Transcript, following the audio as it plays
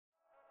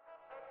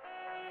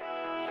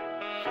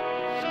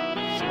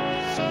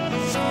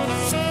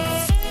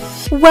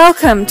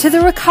Welcome to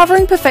The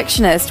Recovering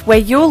Perfectionist, where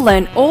you'll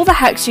learn all the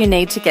hacks you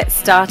need to get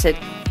started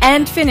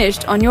and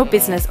finished on your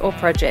business or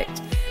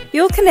project.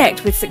 You'll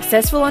connect with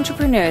successful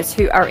entrepreneurs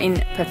who are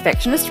in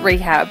perfectionist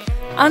rehab,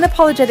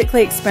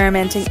 unapologetically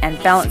experimenting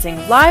and balancing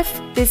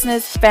life,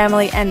 business,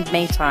 family, and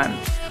me time.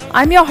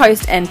 I'm your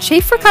host and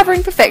Chief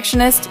Recovering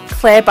Perfectionist,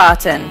 Claire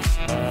Barton.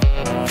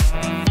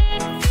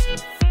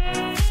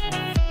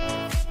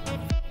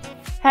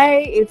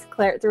 Hey, it's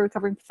Claire at The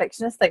Recovering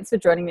Perfectionist. Thanks for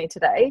joining me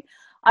today.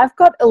 I've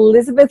got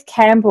Elizabeth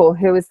Campbell,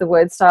 who is the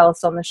Word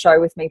Stylist, on the show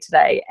with me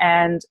today,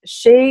 and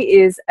she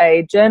is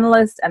a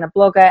journalist and a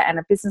blogger and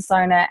a business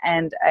owner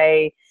and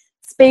a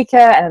speaker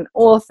and an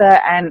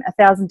author and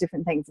 1,000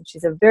 different things. And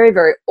she's a very,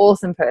 very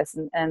awesome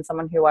person and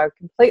someone who I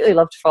completely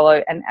love to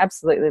follow and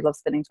absolutely love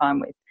spending time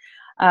with.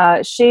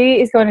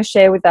 She is going to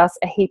share with us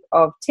a heap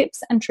of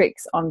tips and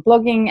tricks on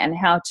blogging and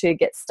how to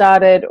get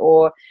started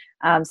or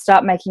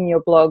start making your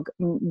blog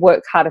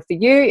work harder for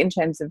you in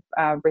terms of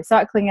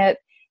recycling it,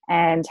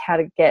 and how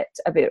to get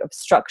a bit of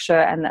structure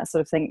and that sort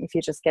of thing if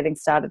you're just getting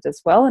started as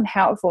well, and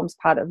how it forms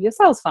part of your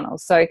sales funnel.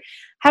 So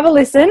have a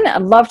listen.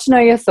 I'd love to know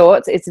your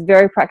thoughts. It's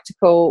very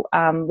practical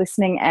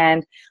listening,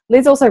 and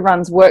Liz also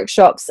runs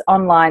workshops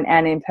online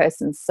and in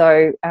person.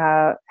 So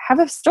have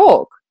a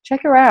stalk.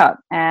 Check her out.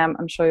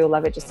 I'm sure you'll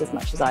love it just as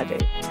much as I do.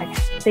 Okay,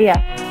 see ya.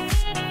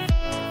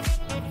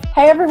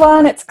 Hey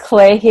everyone, it's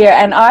Claire here,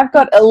 and I've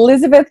got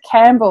Elizabeth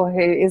Campbell, who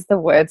is the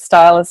Word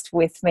Stylist,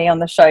 with me on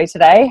the show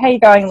today. How you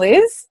going,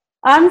 Liz?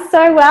 I'm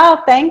so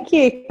well, thank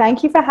you.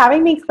 Thank you for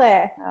having me,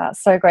 Claire.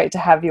 So great to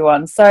have you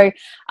on. So,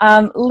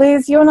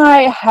 Liz, you and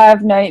I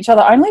have known each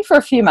other only for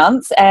a few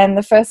months, and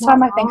the first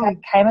time I think I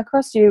came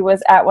across you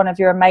was at one of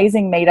your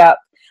amazing meetup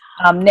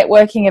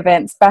networking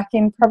events back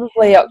in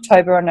probably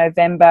October or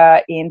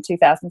November in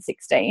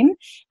 2016.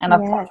 And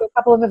I've come to a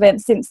couple of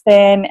events since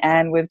then,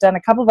 and we've done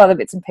a couple of other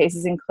bits and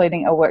pieces,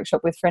 including a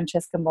workshop with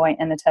Francesca Moy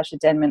and Natasha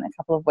Denman a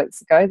couple of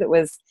weeks ago that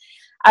was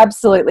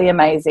absolutely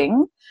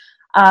amazing.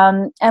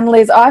 And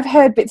Liz, I've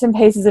heard bits and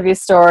pieces of your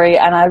story,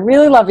 and I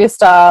really love your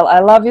style. I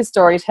love your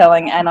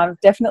storytelling, and I'm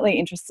definitely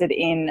interested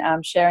in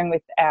sharing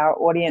with our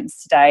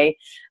audience today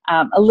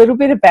a little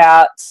bit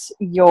about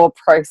your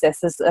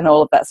processes and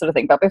all of that sort of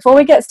thing. But before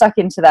we get stuck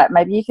into that,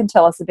 maybe you can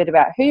tell us a bit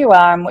about who you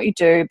are and what you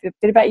do, a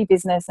bit about your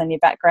business and your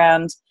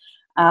background,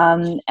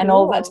 and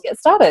all of that to get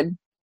started.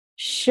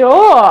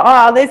 Sure.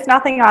 Oh, there's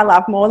nothing I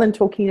love more than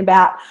talking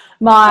about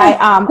my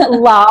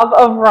love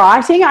of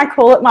writing. I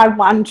call it my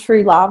one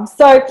true love.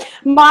 So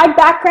my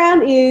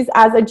background is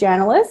as a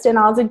journalist, and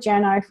I was a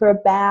journo for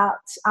about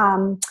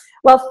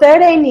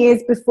 13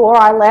 years before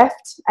I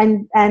left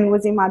and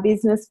was in my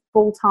business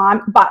full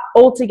time, but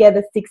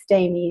altogether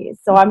 16 years.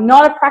 So I'm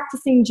not a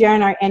practicing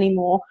journo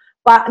anymore,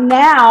 but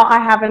now I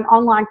have an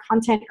online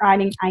content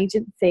writing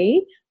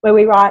agency where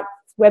we write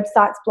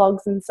websites,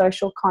 blogs, and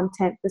social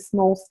content for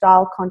small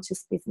style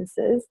conscious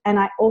businesses. And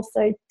I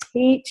also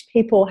teach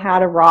people how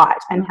to write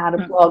and how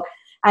to blog.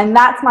 And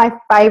that's my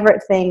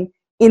favorite thing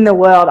in the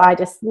world. I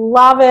just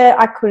love it.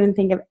 I couldn't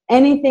think of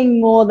anything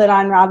more that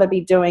I'd rather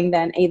be doing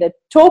than either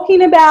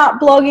talking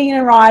about blogging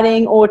and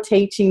writing or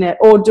teaching it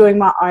or doing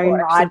my own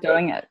writing.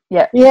 Doing it.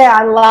 Yeah. Yeah,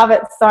 I love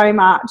it so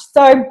much.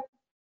 So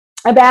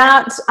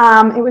about,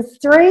 it was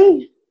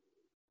three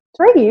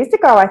years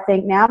ago, I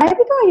think now, maybe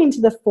going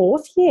into the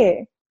fourth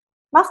year.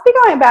 Must be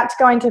about to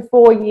go into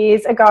 4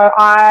 years ago.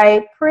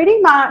 I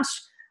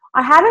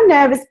had a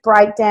nervous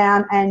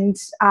breakdown and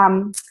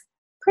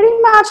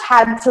pretty much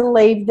had to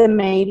leave the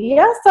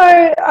media.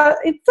 So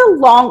it's a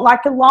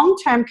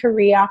long-term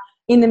career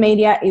in the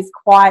media is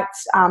quite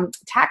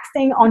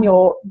taxing on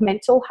your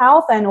mental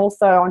health and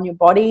also on your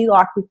body,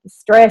 like with the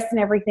stress and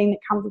everything that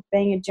comes with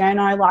being a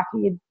journo. Like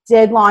you're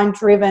deadline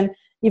driven,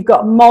 you've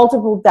got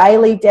multiple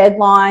daily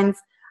deadlines.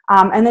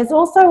 And there's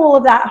also all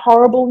of that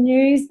horrible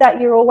news that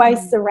you're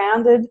always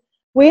surrounded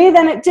with.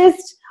 And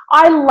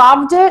I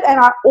loved it, and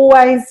I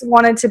always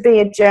wanted to be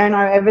a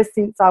journo ever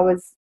since I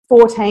was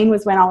 14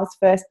 was when I was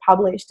first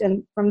published.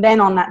 And from then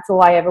on, that's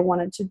all I ever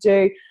wanted to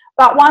do.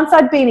 But once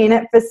I'd been in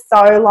it for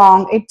so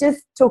long, it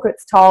just took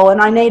its toll.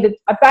 And I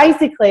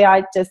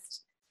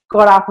just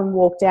got up and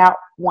walked out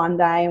one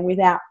day, and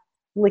without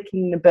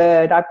flicking the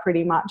bird, I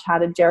pretty much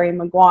had a Jerry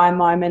Maguire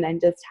moment and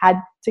just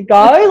had to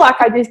go. Like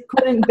I just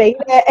couldn't be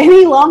there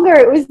any longer.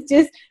 It was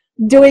just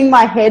doing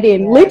my head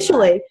in,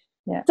 literally.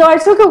 Yeah. So I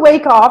took a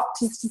week off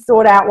just to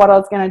sort out what I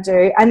was going to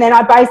do. And then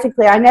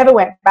I never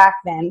went back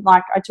then.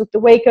 Like I took the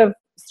week of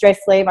stress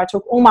leave. I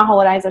took all my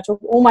holidays. I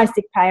took all my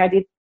sick pay. I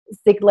did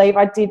sick leave.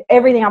 I did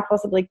everything I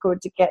possibly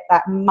could to get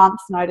that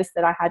month's notice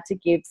that I had to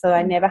give, so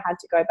I never had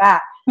to go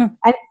back.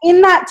 And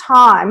in that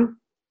time,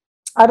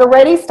 I'd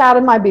already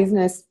started my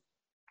business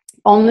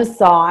on the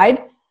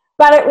side,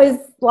 but it was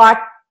like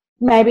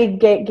maybe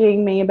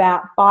getting me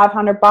about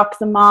 $500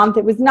 a month.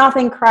 It was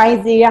nothing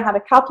crazy. I had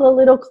a couple of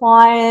little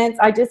clients.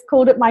 I just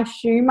called it my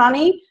shoe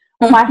money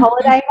or my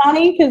holiday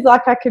money, because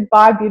like I could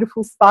buy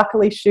beautiful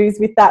sparkly shoes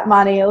with that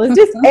money. It was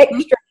just extra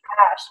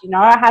cash,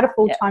 I had a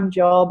full-time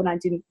job and I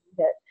didn't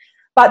need it.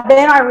 But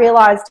then I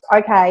realized,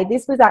 okay,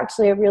 this was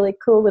actually a really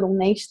cool little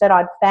niche that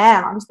I'd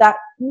found that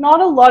not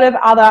a lot of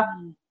other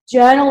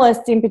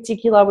journalists in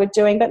particular were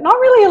doing, but not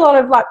really a lot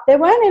of, like, there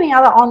weren't any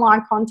other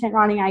online content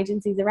writing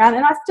agencies around.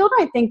 And I still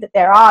don't think that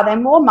there are. They're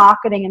more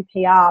marketing and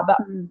PR, but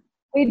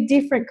we're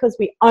different because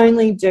we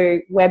only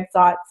do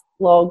websites,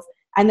 blogs,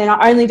 and then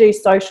I only do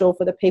social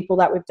for the people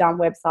that we've done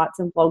websites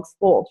and blogs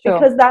for,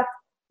 because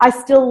I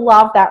still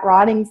love that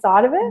writing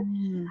side of it.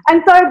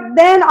 And so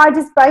then I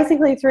just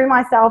basically threw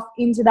myself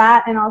into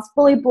that, and I was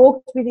fully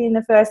booked within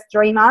the first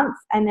 3 months.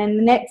 And then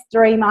the next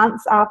 3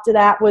 months after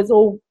that was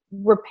all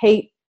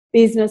repeat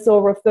business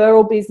or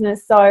referral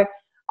business. So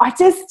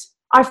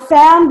I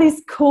found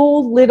this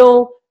cool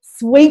little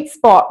sweet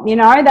spot, you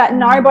know, that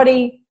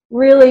nobody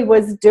really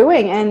was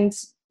doing. And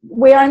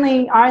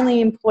I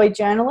only employ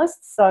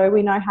journalists, so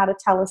we know how to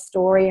tell a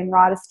story and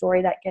write a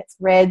story that gets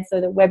read.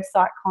 So the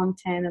website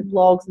content and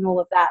blogs and all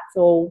of that's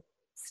all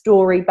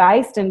story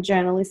based and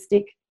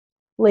journalistically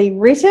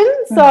written.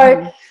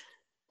 So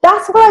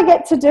that's what I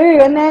get to do.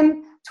 And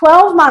then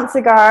 12 months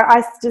ago,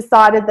 I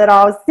decided that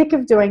I was sick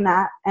of doing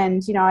that.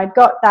 And, you know, I'd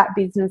got that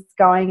business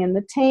going and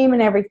the team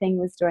and everything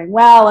was doing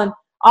well. And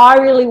I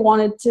really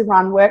wanted to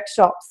run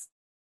workshops.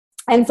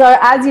 And so,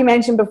 as you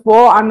mentioned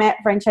before, I met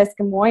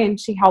Francesca Moy and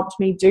she helped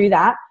me do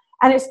that.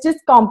 And it's just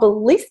gone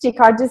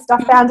ballistic. I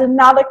found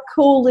another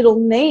cool little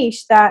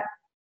niche that,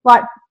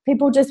 like,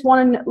 people just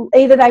want to,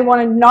 either they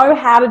want to know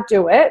how to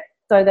do it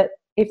so that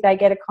if they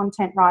get a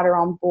content writer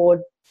on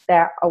board,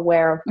 they're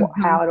aware of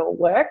how it all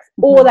works,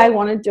 or they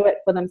want to do it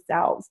for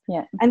themselves.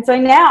 And so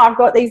now I've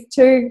got these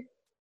two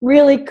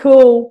really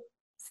cool,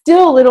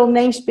 still little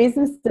niche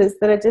businesses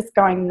that are just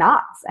going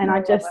nuts. And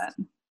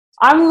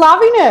I'm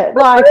loving it.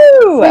 Like,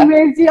 we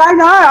moved, I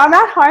know, I'm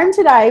at home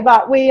today,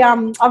 but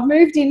I've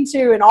moved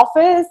into an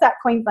office at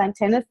Queensland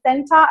Tennis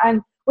Centre,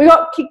 and we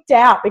got kicked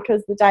out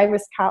because the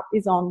Davis Cup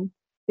is on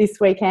this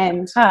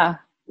weekend.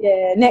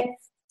 Yeah,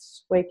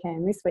 this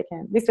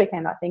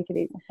weekend I think it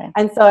is.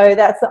 And so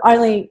that's the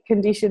only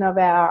condition of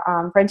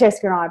our,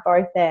 Francesca and I are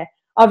both there,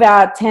 of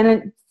our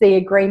tenancy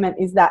agreement,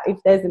 is that if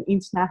there's an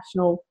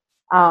international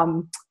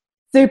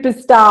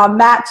superstar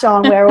match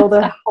on where all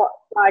the hot,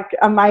 like,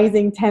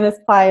 amazing tennis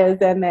players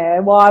and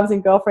their wives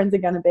and girlfriends are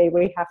going to be,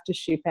 we have to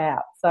ship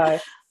out. So,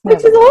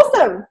 which is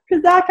awesome,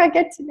 because, like, I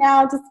get to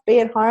now just be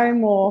at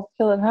home or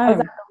feel at home. I was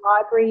at the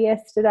library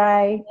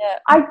yesterday.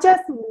 I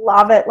just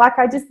love it. Like,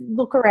 I just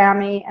look around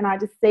me and I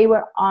just see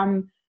what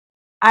I'm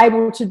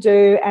able to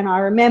do, and I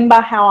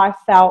remember how I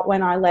felt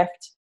when I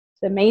left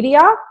the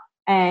media,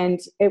 and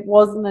it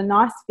wasn't a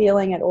nice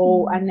feeling at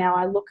all. And now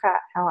I look at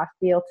how I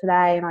feel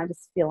today and I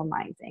just feel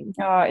amazing.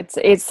 Oh,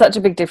 it's such a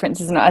big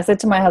difference, isn't it? I said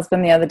to my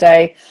husband the other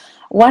day,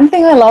 one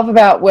thing I love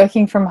about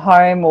working from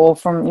home or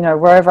from, you know,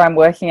 wherever I'm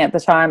working at the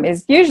time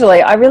is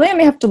usually I really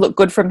only have to look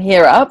good from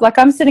here up. Like,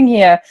 I'm sitting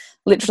here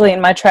literally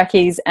in my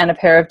trackies and a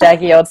pair of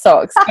daggy old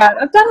socks,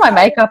 but I've done my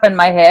makeup and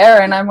my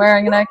hair and I'm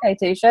wearing an okay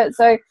t-shirt,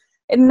 so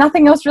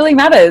nothing else really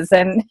matters.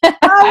 And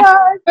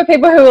for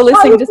people who are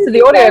listening just to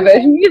the audio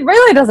version, it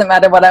really doesn't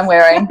matter what I'm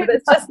wearing, but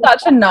it's just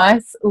such a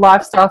nice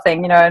lifestyle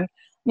thing, you know. And,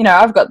 you know,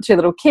 I've got 2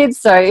 little kids,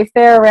 so if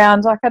they're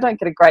around, like, I don't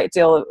get a great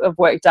deal of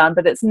work done,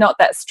 but it's not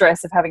that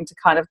stress of having to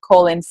kind of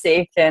call in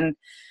sick and,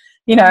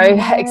 you know,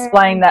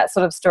 explain that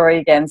sort of story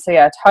again. So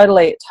yeah,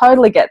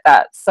 totally get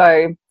that.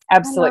 So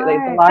absolutely,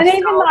 the lifestyle, and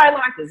even though,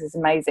 like, this is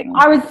amazing.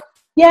 I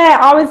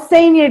was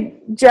senior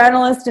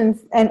journalist and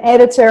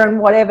editor and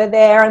whatever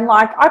there, and,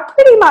 like, I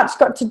pretty much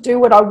got to do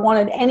what I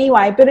wanted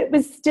anyway, but it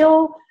was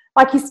still,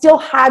 like, you still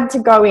had to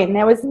go in.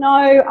 There was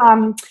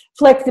no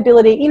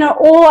flexibility. You know,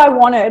 all I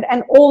wanted,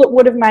 and all that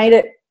would have made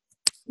it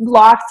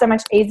life so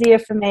much easier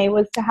for me,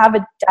 was to have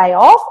a day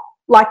off,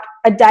 like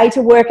a day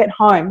to work at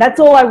home. That's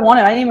all I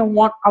wanted.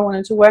 I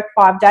wanted to work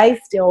 5 days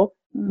still.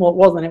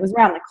 Well, it was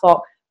around the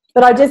clock.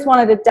 But I just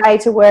wanted a day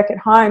to work at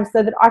home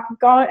so that I could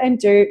go and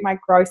do my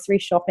grocery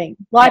shopping.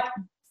 Like,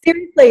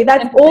 seriously,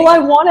 that's all I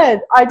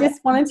wanted. I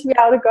just wanted to be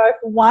able to go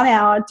for 1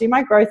 hour, do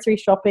my grocery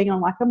shopping on,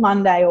 like, a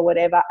Monday or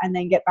whatever, and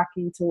then get back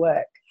into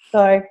work.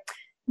 So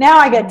now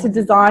I get to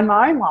design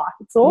my own life.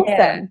 It's awesome.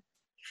 Yeah.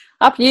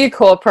 Up you,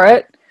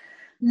 corporate.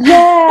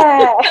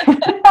 Yeah.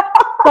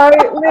 So,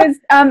 Liz,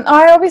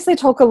 I obviously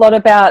talk a lot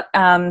about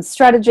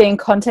strategy and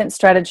content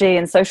strategy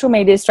and social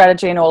media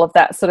strategy and all of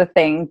that sort of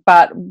thing.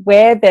 But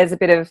where there's a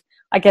bit of,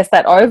 I guess,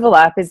 that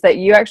overlap is that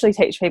you actually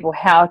teach people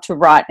how to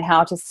write and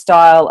how to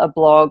style a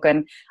blog.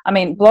 And I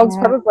mean, blogs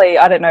probably,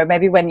 I don't know,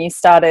 maybe when you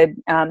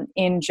started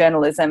in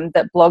journalism,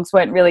 that blogs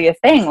weren't really a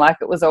thing. Like,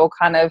 it was all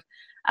kind of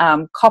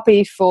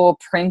copy for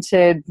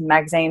printed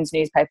magazines,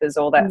 newspapers,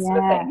 all that sort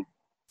of thing.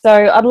 So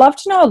I'd love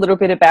to know a little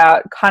bit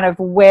about kind of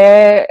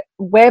where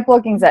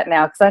blogging's at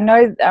now, because I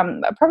know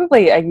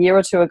probably a year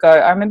or 2 ago,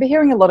 I remember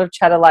hearing a lot of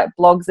chatter like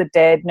blogs are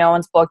dead, no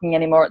one's blogging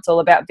anymore, it's all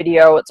about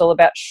video, it's all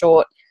about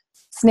short,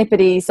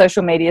 snippety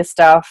social media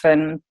stuff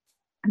and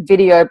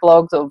video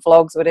blogs or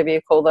vlogs, whatever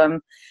you call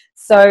them.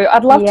 So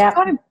I'd love to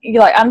kind of,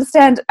 like,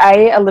 understand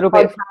a little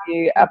bit from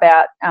you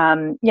about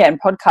and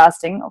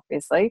podcasting,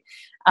 obviously,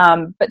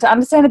 but to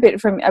understand a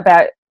bit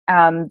about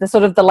the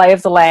sort of the lay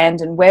of the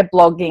land and where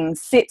blogging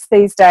sits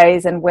these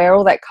days and where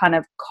all that kind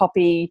of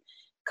copy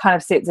kind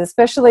of sits,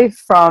 especially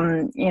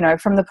from, you know,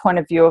 from the point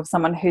of view of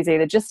someone who's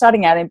either just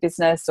starting out in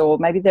business, or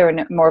maybe they're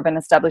in more of an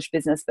established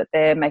business but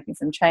they're making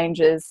some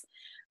changes.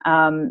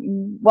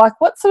 Like,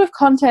 what sort of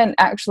content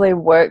actually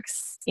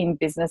works in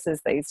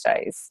businesses these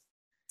days?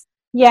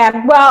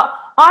 Yeah, well,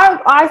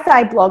 I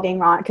say blogging,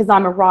 right, because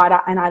I'm a writer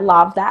and I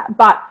love that.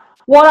 But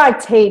what I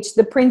teach,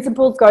 the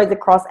principles goes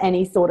across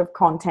any sort of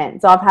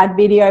content. So I've had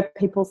video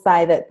people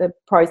say that the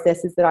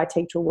processes that I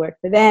teach will work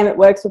for them. It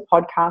works for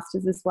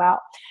podcasters as well.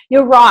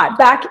 You're right.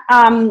 Back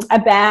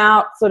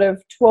about sort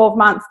of 12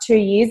 months, 2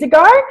 years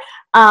ago,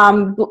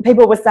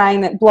 people were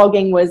saying that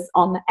blogging was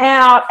on the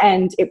out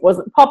and it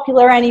wasn't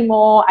popular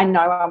anymore and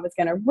no one was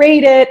going to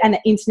read it and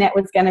the internet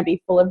was going to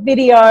be full of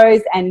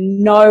videos and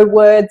no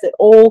words at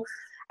all.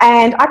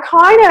 And I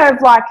kind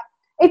of like,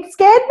 it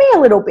scared me a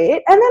little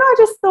bit. And then I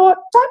just thought,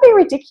 don't be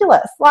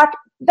ridiculous. Like,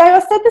 they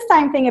said the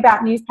same thing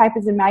about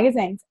newspapers and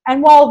magazines.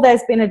 And while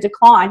there's been a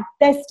decline,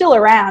 they're still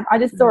around. I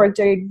just saw a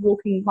dude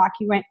walking like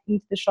he went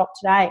into the shop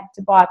today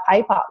to buy a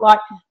paper. Like,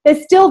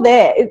 they're still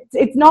there.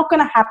 It's not going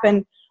to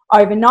happen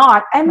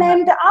overnight. And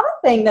then the other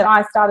thing that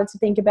I started to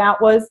think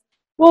about was,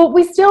 well,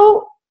 we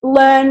still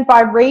learn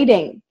by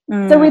reading.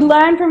 So we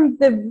learn from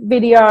the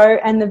video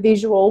and the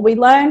visual, we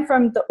learn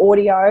from the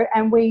audio,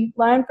 and we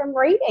learn from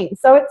reading.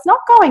 So it's not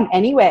going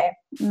anywhere.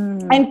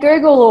 And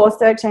Google or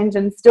search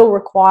engines still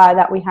require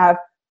that we have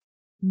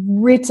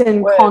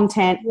written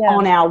content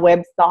on our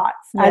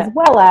websites as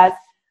well as,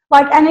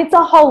 like, and it's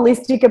a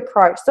holistic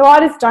approach. So I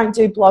just don't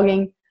do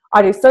blogging.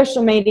 I do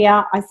social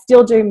media. I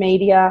still do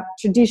media,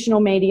 traditional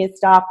media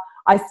stuff.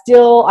 I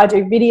do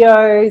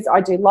videos.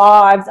 I do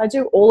lives. I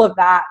do all of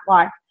that.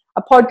 Like,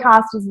 a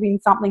podcast has been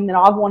something that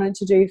I've wanted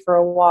to do for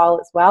a while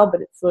as well,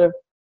 but it's sort of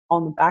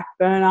on the back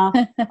burner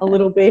a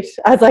little bit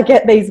as I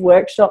get these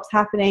workshops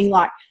happening,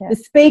 like the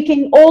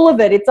speaking, all of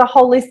it. It's a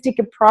holistic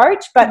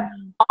approach, but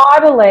I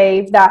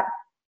believe that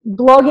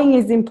blogging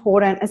is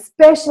important,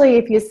 especially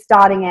if you're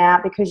starting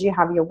out, because you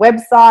have your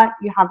website,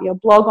 you have your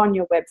blog on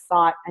your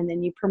website, and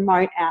then you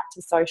promote out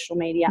to social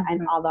media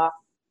and other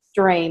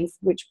streams,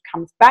 which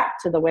comes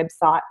back to the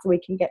website, so we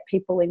can get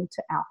people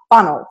into our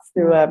funnels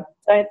through a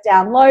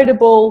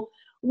downloadable,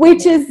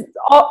 which is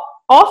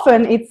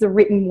often it's a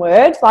written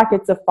word, like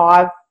it's a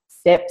 5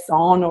 steps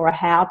on or a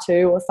how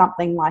to or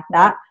something like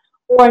that,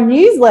 or a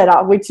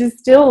newsletter, which is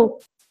still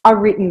a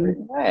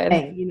written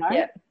thing, you know.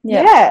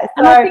 So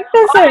and I think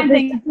there's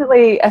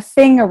definitely a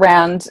thing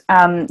around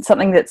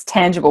something that's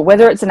tangible,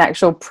 whether it's an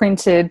actual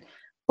printed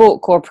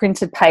book or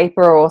printed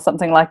paper or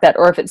something like that,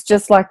 or if it's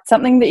just like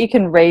something that you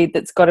can read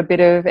that's got a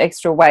bit of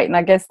extra weight. And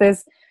I guess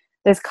there's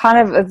kind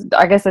of,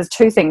 I guess there's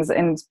two things,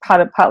 and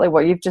partly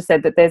what you've just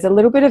said, that there's a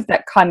little bit of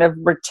that kind of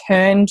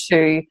return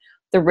to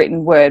the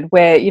written word,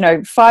 where, you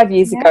know, 5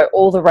 years ago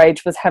all the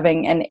rage was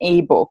having an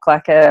ebook,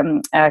 like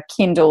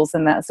Kindles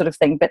and that sort of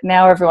thing, but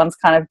now everyone's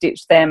kind of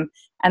ditched them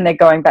and they're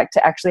going back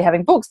to actually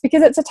having books,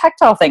 because it's a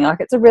tactile thing. Like,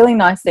 it's a really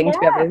nice thing to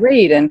be able to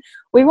read, and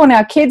we want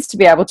our kids to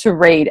be able to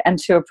read and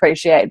to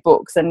appreciate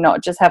books and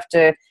not just have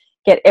to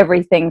get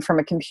everything from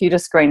a computer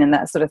screen and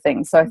that sort of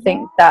thing. So I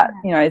think that,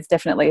 you know, is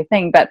definitely a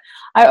thing. But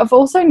I've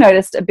also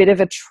noticed a bit of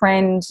a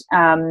trend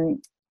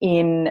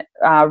in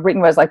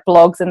written words, like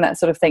blogs and that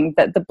sort of thing,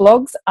 that the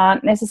blogs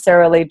aren't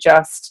necessarily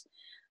just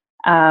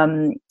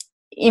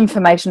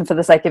information for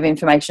the sake of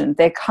information.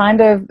 They're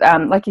kind of,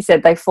 like you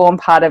said, they form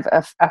part of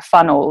a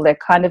funnel. They're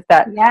kind of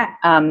that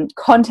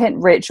content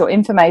rich or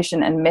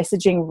information and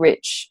messaging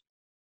rich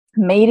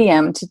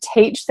medium to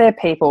teach their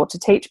people, to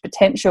teach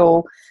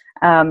potential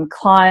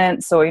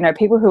clients, or, you know,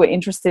 people who are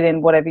interested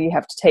in whatever you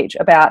have to teach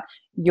about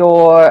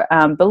your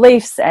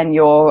beliefs and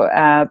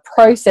your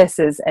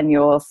processes and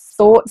your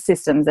thought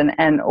systems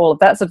and all of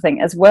that sort of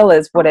thing, as well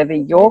as whatever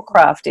your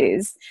craft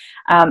is.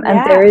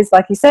 And there is,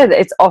 like you said,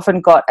 it's often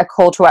got a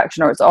call to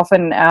action, or it's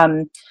often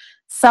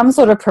some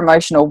sort of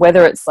promotional,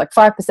 whether it's like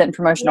 5%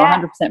 promotion or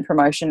 100%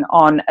 promotion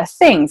on a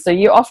thing. So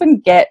you often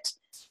get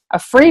a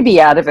freebie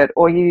out of it,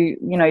 or you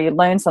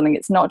learn something.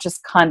 It's not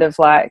just kind of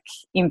like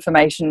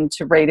information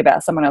to read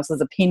about someone else's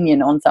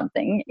opinion on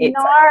something. It's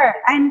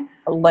and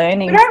a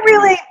learning. We don't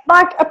really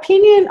like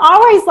opinion. I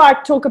always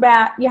like talk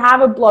about, you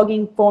have a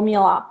blogging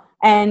formula,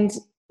 and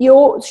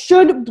you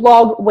should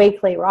blog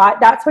weekly, right?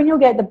 That's when you'll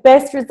get the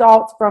best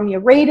results from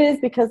your readers,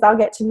 because they'll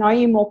get to know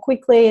you more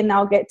quickly, and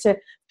they'll get to,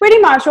 pretty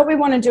much what we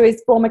want to do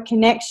is form a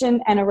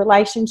connection and a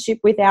relationship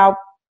with our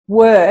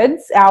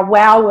words, our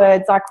wow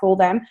words, I call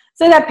them,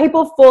 so that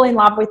people fall in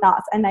love with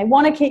us and they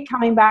want to keep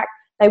coming back.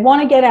 They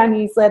want to get our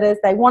newsletters.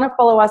 They want to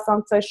follow us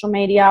on social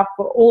media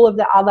for all of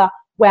the other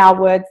wow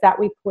words that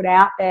we put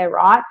out there,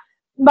 right?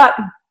 But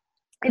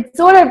it's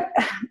sort of,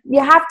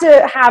 you have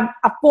to have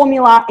a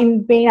formula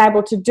in being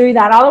able to do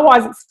that.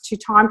 Otherwise, it's too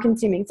time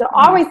consuming. So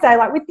I always say,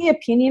 like, with the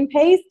opinion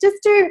piece, just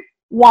do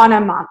one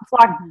a month.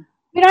 Like,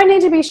 we don't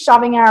need to be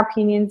shoving our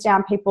opinions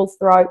down people's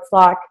throats,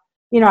 like,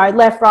 you know,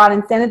 left, right,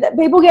 and centre. That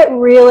people get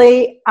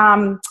really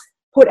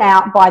put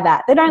out by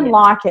that. They don't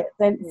like it.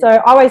 So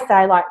I always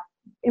say, like,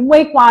 in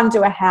week 1,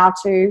 do a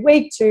how-to.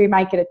 Week 2,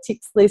 make it a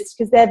tips list,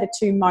 because they're the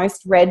 2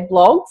 most read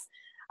blogs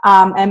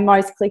and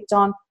most clicked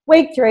on.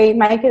 Week 3,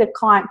 make it a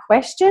client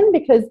question,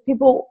 because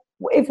people,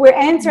 if we're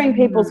answering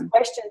people's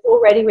questions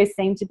already, we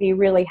seem to be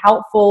really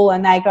helpful,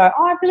 and they go,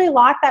 oh, I really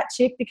like that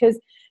chick because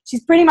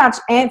she's pretty much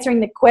answering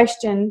the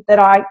question that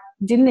I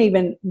didn't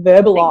even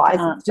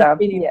verbalize. It's just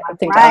been in my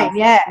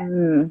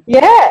brain.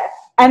 Yeah.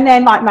 And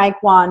then like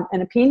make one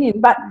an opinion.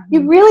 But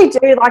you really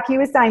do, like you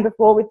were saying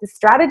before with the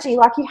strategy,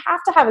 like you have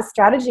to have a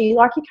strategy.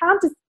 Like you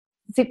can't just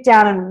sit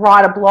down and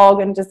write a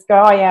blog and just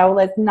go, oh yeah, well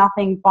there's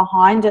nothing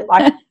behind it.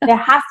 Like there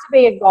has to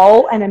be a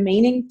goal and a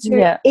meaning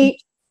to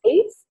each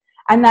piece,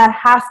 and that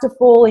has to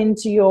fall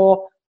into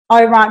your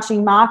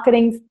overarching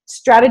marketing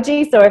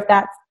strategy.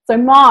 So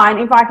mine,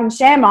 if I can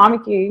share mine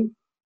with you,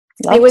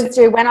 it was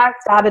when I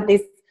started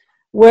this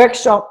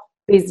workshop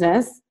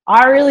business,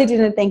 I really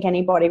didn't think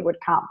anybody would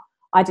come.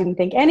 I didn't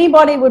think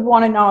anybody would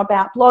want to know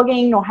about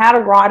blogging or how to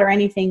write or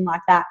anything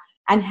like that,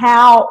 and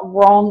how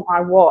wrong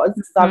I was.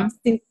 So I've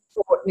since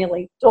taught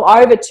nearly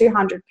over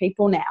 200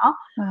 people now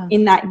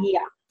in that year.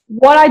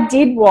 What I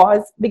did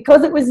was,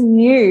 because it was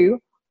new,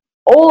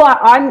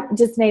 I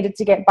just needed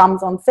to get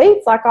bums on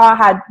seats. Like I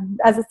had,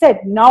 as I said,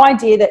 no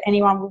idea that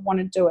anyone would want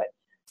to do it.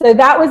 So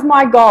that was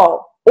my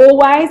goal.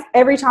 Always,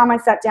 every time I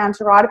sat down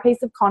to write a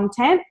piece of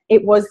content,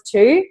 it was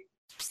to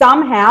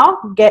somehow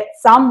get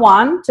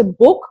someone to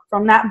book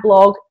from that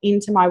blog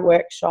into my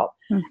workshop.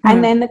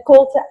 And then the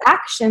call to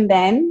action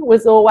then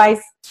was always,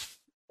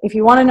 if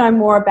you want to know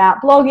more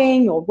about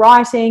blogging or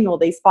writing or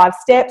these 5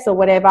 steps or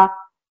whatever,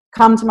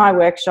 come to my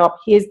workshop.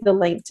 Here's the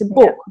link to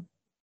book.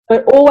 So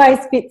it always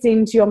fits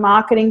into your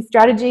marketing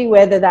strategy,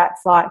 whether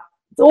that's like,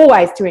 it's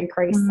always to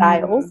increase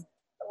sales.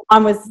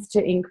 One was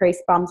to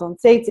increase bums on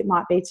seats. It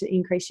might be to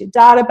increase your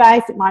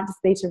database. It might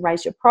just be to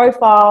raise your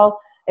profile.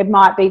 It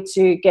might be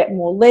to get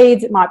more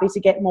leads. It might be to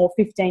get more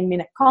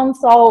 15-minute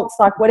consults.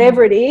 Like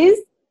whatever it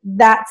is,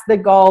 that's the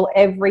goal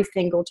every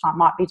single time.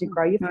 Might be to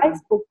grow your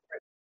Facebook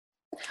group.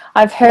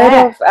 I've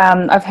heard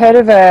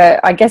of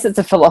I guess it's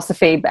a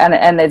philosophy,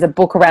 and there's a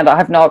book around it. I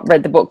have not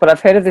read the book, but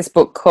I've heard of this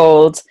book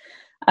called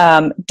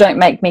Don't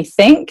Make Me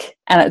Think,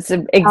 and it's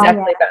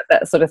exactly about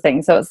that sort of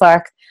thing. So it's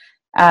like,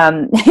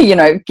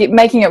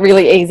 making it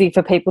really easy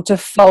for people to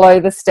follow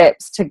the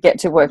steps to get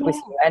to work with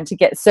you and to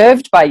get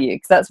served by you,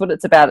 because that's what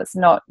it's about. It's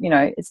not,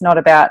 it's not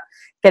about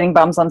getting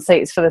bums on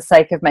seats for the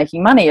sake of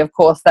making money. Of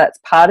course, that's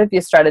part of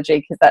your strategy,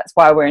 because that's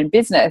why we're in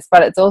business.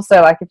 But it's also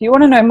like, if you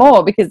want to know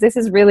more, because this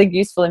is really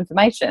useful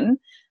information,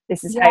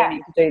 this is how you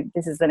need to do,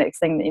 this is the next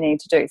thing that you need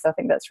to do. So I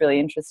think that's really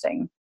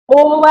interesting.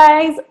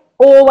 Always.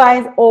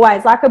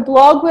 Like a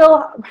blog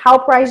will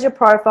help raise your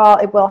profile.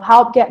 It will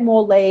help get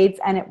more leads,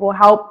 and it will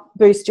help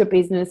boost your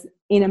business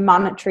in a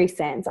monetary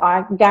sense.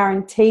 I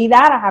guarantee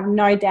that. I have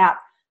no doubt.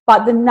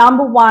 But the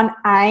number one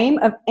aim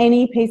of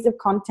any piece of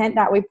content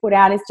that we put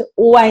out is to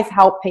always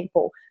help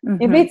people.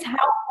 If it's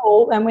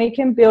helpful, then we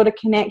can build a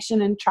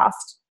connection and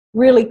trust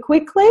really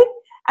quickly,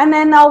 and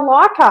then they'll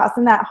like us.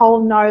 And that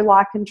whole know,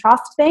 like, and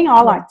trust thing,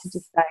 I like to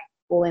just say,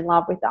 fall in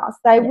love with us.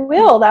 They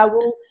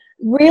will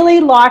really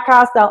like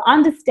us. They'll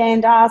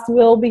understand us.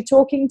 We'll be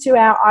talking to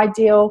our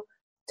ideal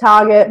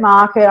target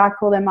market. I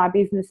call them my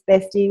business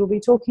bestie. We'll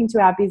be talking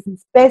to our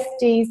business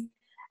besties,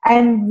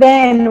 and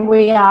then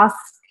we ask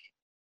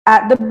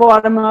at the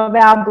bottom of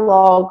our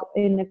blog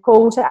in the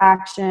call to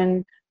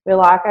action, we're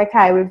like,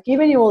 okay, we've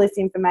given you all this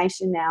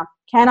information now.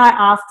 Can I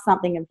ask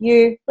something of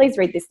you? Please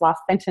read this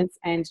last sentence,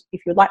 and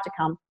if you'd like to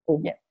come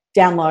or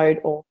download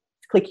or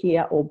click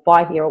here or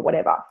buy here or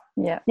whatever.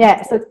 So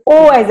it's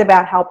always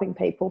about helping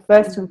people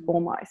first and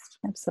foremost.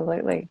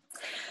 Absolutely.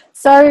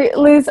 So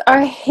Liz,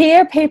 I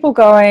hear people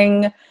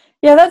going,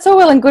 yeah, that's all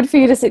well and good for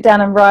you to sit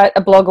down and write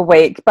a blog a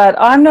week, but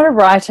I'm not a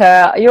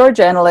writer. You're a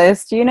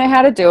journalist. You know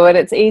how to do it.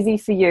 It's easy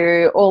for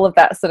you, all of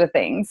that sort of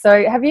thing.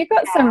 So have you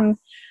got some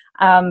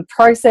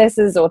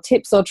processes or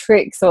tips or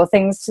tricks or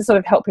things to sort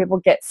of help people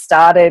get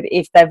started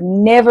if they've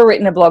never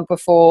written a blog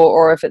before,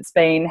 or if it's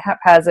been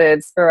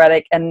haphazard,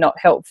 sporadic, and not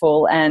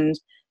helpful and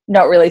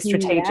not really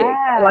strategic?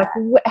 Like,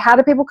 how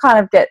do people kind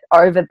of get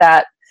over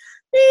that?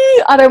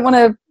 I don't want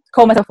to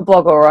call myself a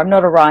blogger, or I'm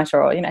not a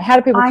writer, or how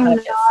do people kind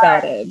of get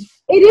started?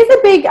 It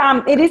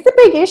is a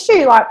big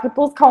issue, like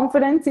people's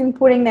confidence in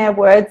putting their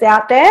words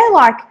out there.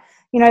 Like,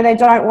 they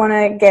don't want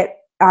to get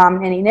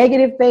any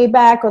negative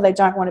feedback, or they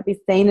don't want to be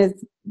seen as,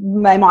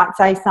 they might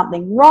say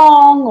something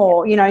wrong,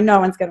 or no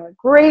one's going to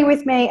agree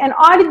with me. And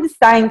I did the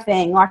same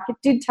thing. Like, it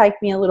did take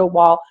me a little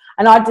while,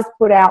 and I just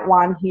put out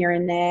one here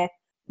and there.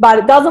 But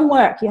it doesn't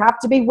work. You have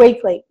to be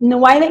weekly. And the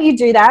way that you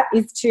do that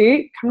is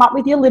to come up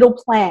with your little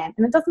plan.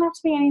 And it doesn't have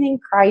to be anything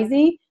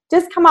crazy.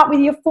 Just come up with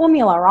your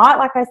formula, right?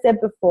 Like I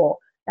said before,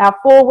 our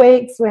 4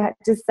 weeks, we have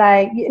to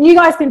say, and you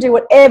guys can do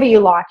whatever you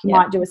like. You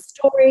might do a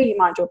story, you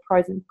might do a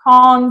pros and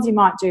cons, you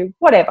might do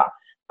whatever.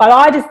 But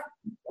I just,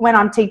 when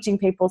I'm teaching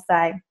people,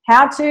 say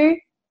how to,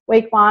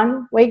 week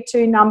 1, week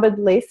 2, numbered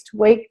list,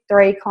 week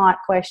 3, client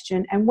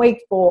question, and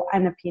week 4,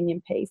 an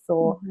opinion piece,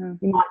 or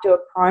you might do a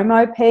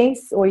promo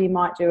piece, or you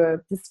might do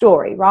the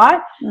story,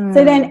 right?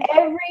 So then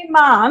every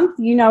month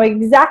you know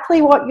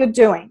exactly what you're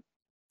doing.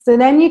 So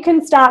then you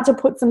can start to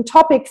put some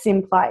topics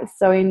in place.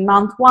 So in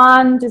month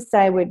 1, just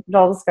say,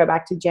 I'll just go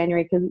back to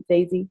January because it's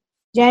easy.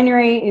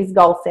 January is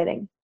goal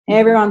setting.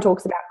 Everyone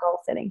talks about goal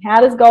setting. How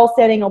does goal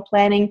setting or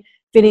planning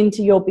fit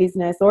into your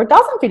business, or it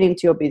doesn't fit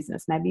into your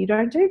business? Maybe you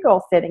don't do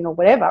goal setting or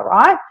whatever,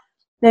 right?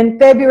 Then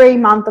February,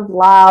 month of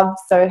love.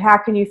 So how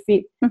can you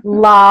fit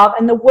love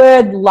and the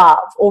word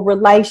love, or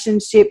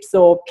relationships,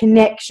 or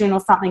connection, or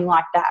something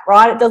like that,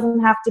 right? It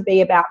doesn't have to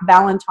be about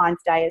Valentine's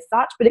Day as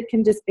such, but it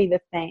can just be the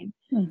theme.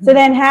 So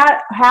then how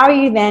are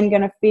you then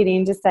going to fit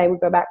in, to say, we'll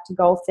go back to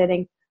goal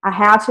setting, a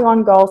how-to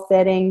on goal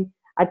setting,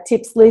 a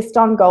tips list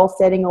on goal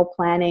setting or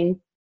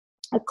planning,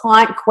 a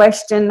client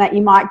question that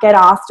you might get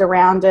asked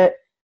around it.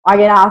 I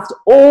get asked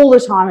all the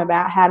time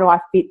about how do I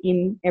fit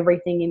in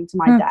everything into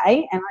my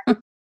day, and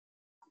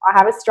I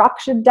have a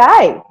structured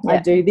day. I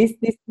do this,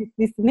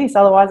 and this.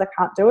 Otherwise, I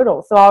can't do it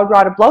all. So I would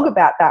write a blog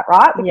about that,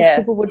 right? Because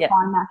people would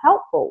find that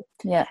helpful.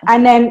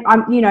 And then,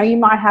 you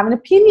might have an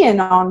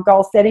opinion on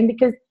goal setting,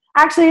 because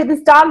actually at the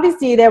start of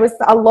this year, there was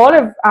a lot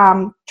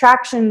of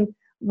traction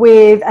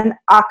with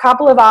a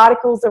couple of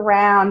articles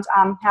around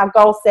how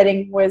goal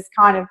setting was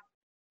kind of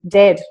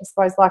dead, I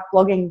suppose, like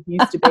blogging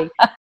used to be.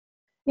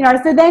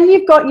 So then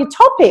you've got your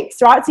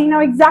topics, right? So you know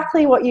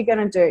exactly what you're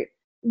going to do.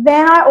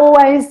 Then I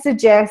always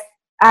suggest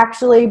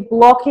actually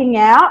blocking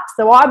out.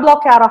 So I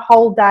block out a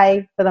whole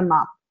day for the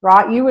month,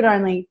 right? You would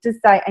only just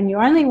say, and you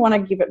only want to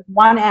give it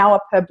 1 hour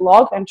per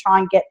blog and try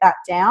and get that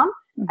down.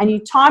 And you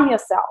time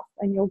yourself,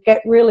 and you'll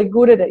get really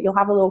good at it. You'll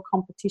have a little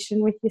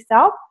competition with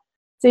yourself.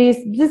 So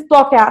you just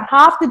block out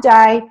half the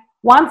day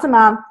once a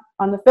month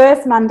on the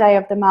first Monday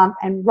of the month,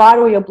 and write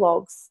all your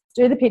blogs,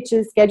 do the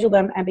pictures, schedule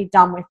them, and be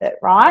done with it,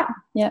 right?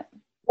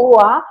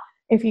 Or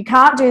if you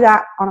can't do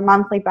that on a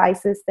monthly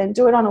basis, then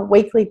do it on a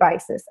weekly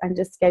basis, and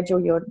just schedule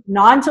your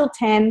 9 till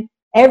 10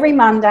 every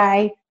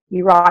Monday.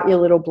 You write your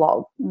little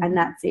blog, and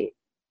that's it.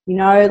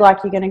 Like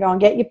you're going to go and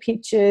get your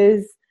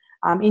pictures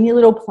in your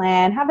little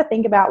plan. Have a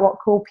think about what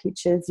cool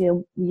pictures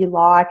you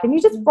like, and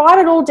you just write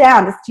it all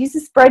down. Just use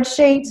a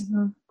spreadsheet,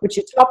 put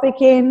your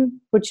topic in,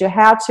 put your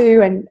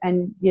how-to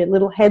and your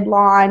little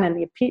headline and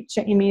your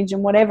picture image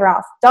and whatever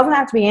else. It doesn't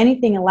have to be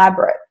anything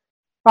elaborate,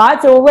 right?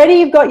 So already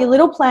you've got your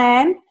little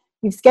plan.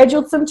 You've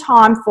scheduled some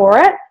time for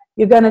it.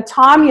 You're going to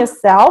time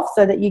yourself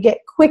so that you get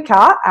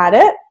quicker at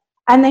it,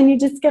 and then you're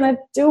just going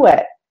to do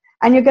it.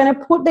 And you're going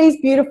to put these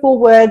beautiful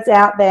words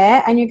out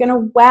there, and you're going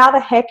to wow the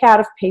heck out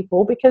of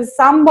people, because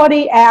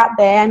somebody out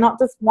there, not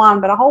just one,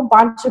 but a whole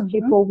bunch of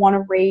people want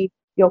to read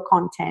your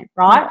content,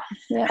 right?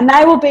 And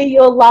they will be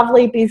your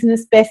lovely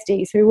business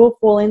besties who will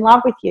fall in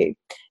love with you.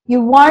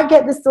 You won't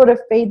get the sort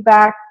of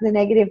feedback, the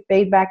negative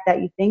feedback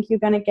that you think you're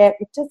going to get.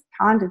 It just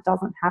kind of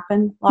doesn't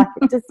happen. Like,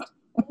 it just,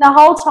 the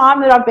whole time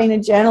that I've been a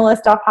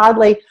journalist, I've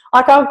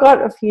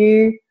got a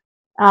few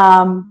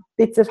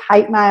bits of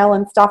hate mail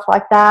and stuff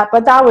like that,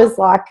 but that was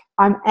like,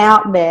 I'm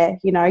out there,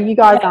 you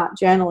guys aren't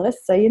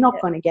journalists, so you're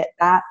not going to get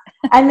that.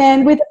 And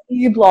then with a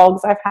few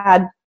blogs I've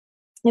had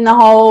in the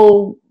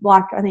whole,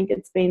 I think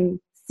it's been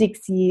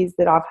 6 years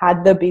that I've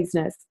had the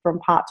business from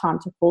part-time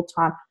to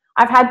full-time,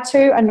 I've had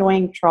 2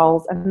 annoying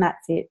trolls, and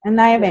that's it, and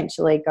they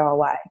eventually go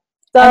away.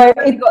 So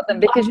you've got them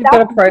because you've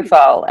got a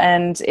profile,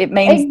 and it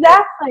means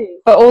exactly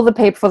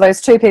for those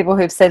 2 people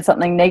who've said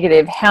something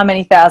negative, how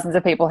many thousands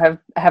of people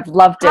have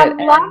loved it and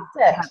had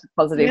a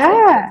positive thing.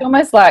 It's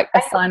almost like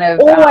a sign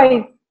of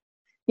always,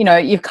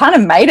 you've kind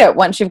of made it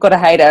once you've got a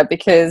hater,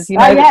 because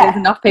that there's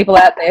enough people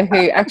out there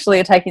who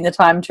actually are taking the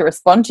time to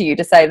respond to you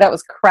to say that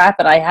was crap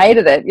and I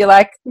hated it. You're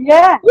like,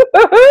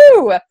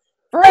 woohoo!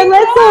 And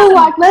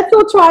let's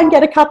all try and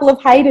get a couple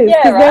of haters,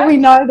 because then we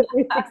know that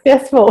we're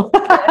successful.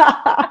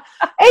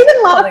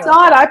 Even last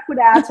night I put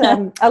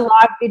out a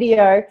live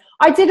video.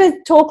 I did a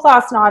talk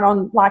last night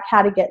on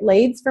how to get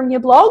leads from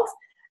your blogs,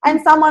 and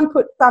someone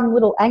put some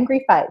little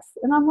angry face,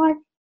 and I'm like,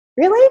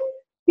 really?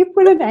 You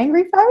put an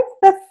angry face?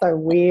 That's so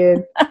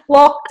weird.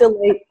 Block,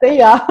 delete, see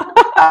ya.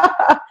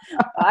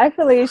 Bye,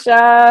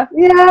 Felicia.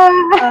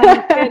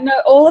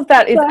 All of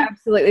that is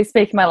absolutely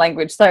speaking my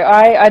language. So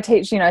I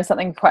teach,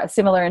 something quite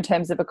similar in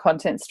terms of a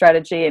content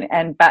strategy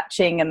and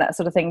batching and that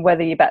sort of thing,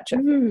 whether you batch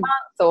it for a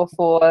month or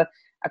for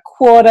a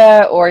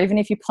quarter, or even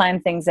if you plan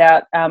things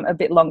out a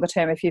bit longer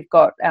term, if you've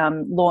got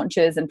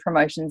launches and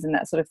promotions and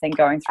that sort of thing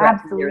going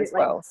throughout the year as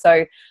well.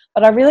 So,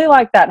 but I really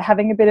like that,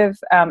 having a bit of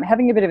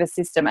a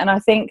system. And I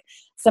think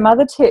some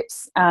other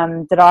tips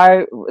that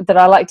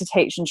I like to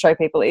teach and show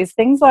people is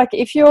things like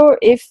if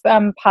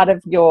part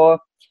of your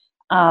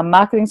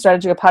marketing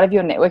strategy or part of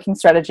your networking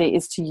strategy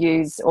is to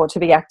use or to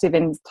be active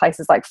in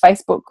places like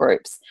Facebook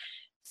groups,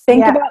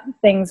 think about the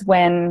things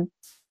when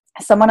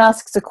someone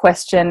asks a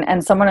question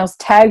and someone else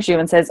tags you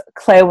and says,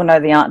 Claire will know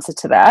the answer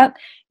to that.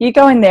 You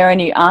go in there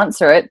and you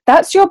answer it.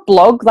 That's your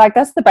blog.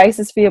 That's the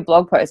basis for your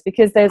blog post,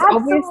 because there's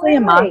obviously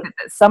a market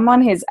that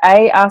someone has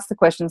asked the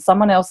question,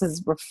 someone else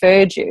has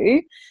referred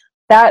you.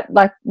 that,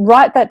 like,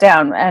 write that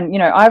down. And, you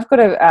know, I've got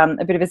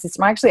a bit of a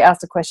system. I actually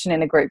asked a question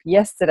in a group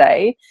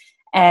yesterday,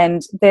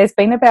 and there's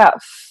been about,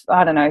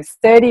 I don't know,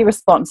 30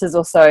 responses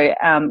or so.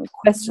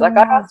 Like, I've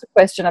asked a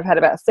question, I've had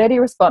about 30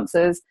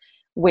 responses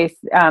with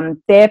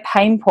their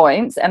pain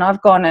points, and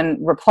I've gone and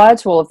replied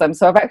to all of them.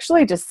 So I've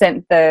actually just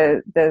sent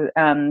that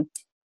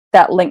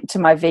link to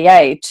my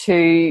VA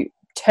to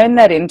turn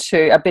that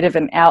into a bit of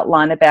an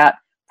outline about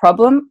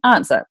problem,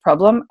 answer,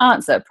 problem,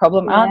 answer,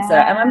 problem, answer.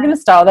 And I'm going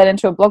to style that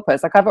into a blog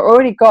post. Like, I've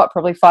already got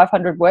probably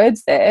 500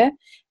 words there,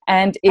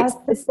 and it's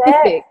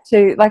specific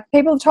to, like,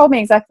 people have told me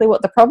exactly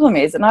what the problem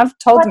is, and I've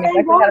told them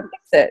exactly how to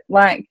fix it.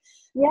 Like,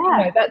 you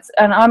know,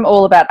 and I'm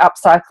all about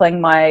upcycling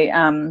my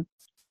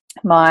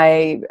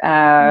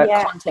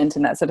content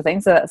and that sort of thing.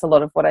 So that's a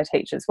lot of what I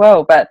teach as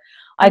well. But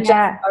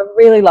I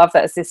really love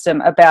that system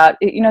about,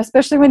 you know,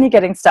 especially when you're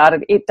getting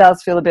started, it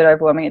does feel a bit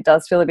overwhelming. It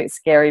does feel a bit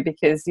scary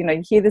because, you know,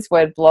 you hear this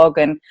word blog,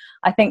 and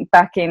I think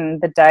back in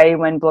the day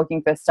when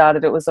blogging first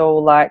started, it was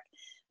all like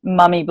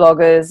mummy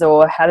bloggers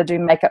or how to do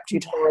makeup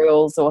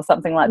tutorials or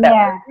something like that.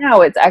 Yeah.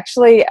 Now it's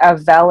actually a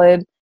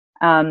valid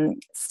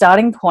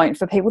starting point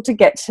for people to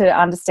get to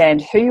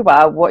understand who you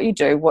are, what you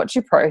do, what's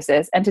your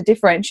process, and to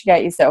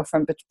differentiate yourself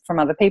from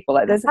other people.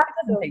 Like, there's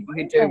people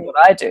who do what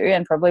I do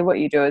and probably what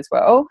you do as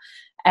well.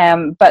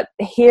 But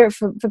here,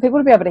 for people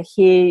to be able to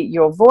hear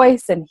your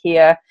voice and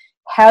hear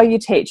how you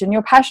teach and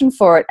your passion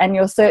for it and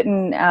your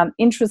certain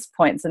interest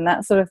points and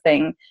that sort of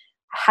thing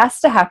has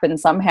to happen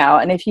somehow.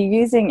 And if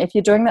you're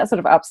doing that sort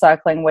of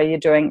upcycling where you're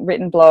doing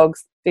written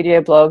blogs,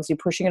 video blogs, you're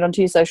pushing it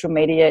onto your social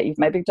media, you've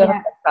maybe done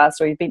a podcast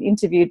or you've been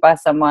interviewed by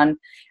someone,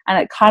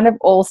 and it kind of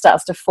all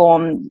starts to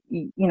form,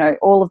 you know,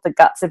 all of the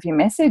guts of your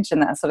message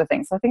and that sort of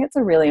thing. So I think it's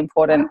a really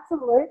important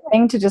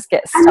thing to just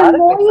get started. And the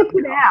more you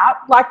put out,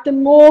 like the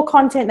more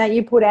content that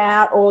you put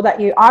out, or that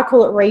I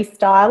call it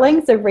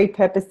restyling, so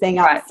repurposing,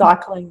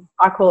 upcycling.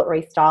 I call it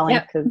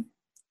restyling because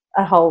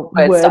a whole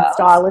word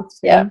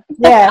stylist thing.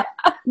 Yeah.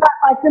 But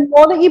like, the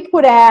more that you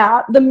put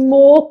out, the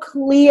more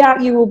clear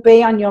you will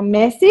be on your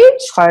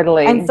message.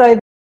 Totally. And so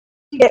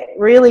you get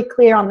really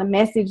clear on the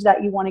message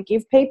that you want to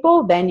give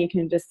people, then you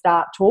can just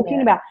start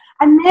talking about.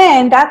 And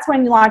then that's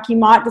when, like, you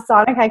might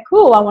decide, okay,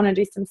 cool, I want to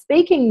do some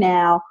speaking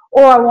now,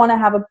 or I want to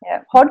have a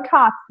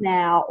podcast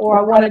now, or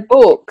I want a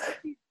book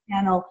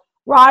channel,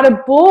 write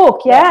a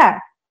book.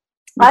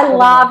 I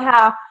love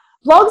how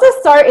blogs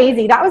are so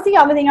easy. That was the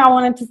other thing I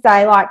wanted to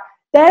say. Like,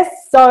 they're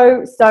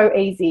so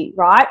easy,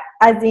 right?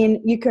 As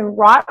in, you can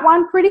write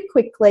one pretty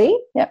quickly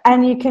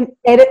and you can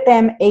edit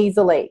them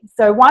easily.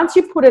 So once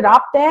you put it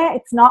up there,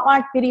 it's not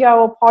like video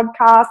or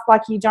podcast.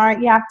 Like, you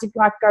have to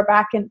like go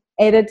back and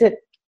edit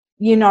it,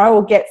 you know,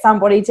 or get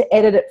somebody to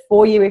edit it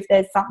for you if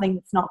there's something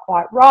that's not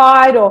quite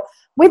right. Or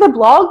with a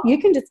blog, you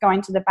can just go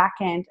into the back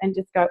end and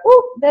just go,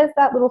 oh, there's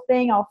that little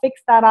thing, I'll fix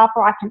that up,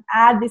 or I can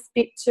add this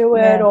bit to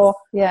it, or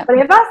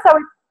whatever. So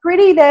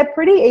they're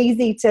pretty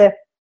easy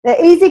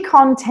they're easy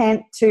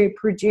content to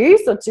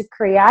produce or to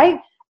create,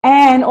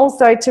 and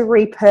also to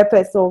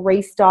repurpose or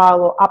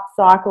restyle or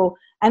upcycle.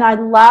 And I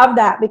love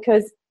that,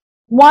 because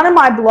one of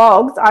my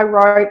blogs I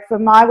wrote for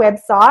my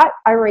website,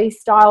 I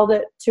restyled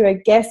it to a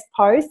guest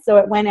post, so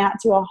it went out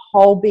to a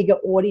whole bigger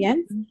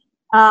audience.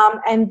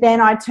 And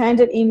then I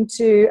turned it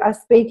into a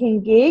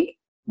speaking gig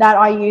that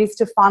I use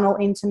to funnel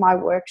into my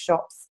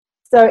workshops.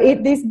 So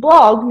this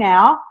blog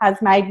now has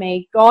made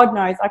me, God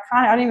knows, I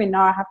don't even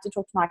know. I have to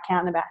talk to my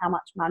accountant about how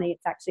much money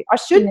it's actually. I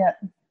should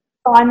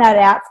find that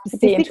out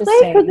specifically, because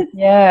it's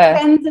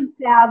tens of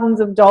thousands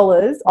of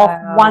dollars off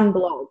one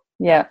blog.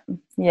 Yeah.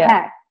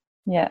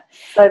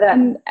 So that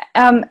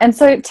and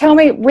so tell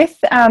me, with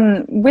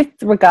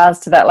regards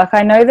to that, like,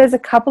 I know there's a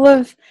couple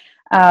of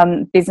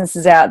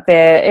businesses out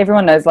there.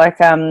 Everyone knows, like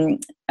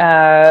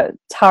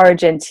Tara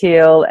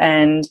Gentile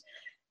and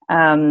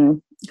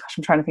gosh,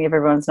 I'm trying to think of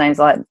everyone's names,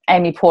 like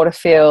Amy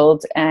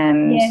Porterfield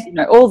and you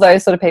know, all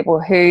those sort of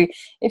people who,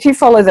 if you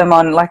follow them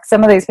on, like,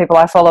 some of these people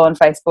I follow on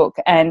Facebook,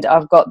 and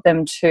I've got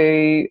them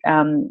to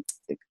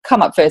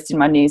come up first in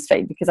my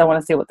newsfeed because I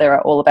want to see what they're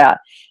all about.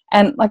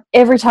 And like,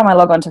 every time I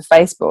log onto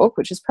Facebook,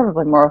 which is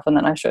probably more often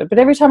than I should, but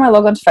every time I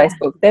log onto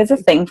Facebook, there's a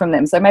thing from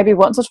them. So maybe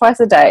once or twice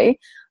a day,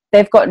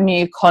 they've got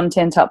new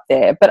content up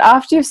there. But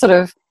after you've sort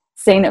of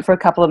seen it for a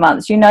couple of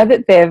months, you know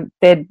that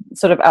they're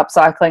sort of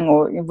upcycling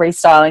or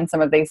restyling some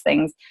of these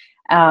things,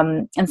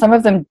 and some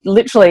of them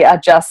literally are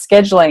just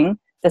scheduling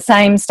the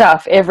same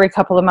stuff every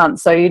couple of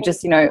months. So you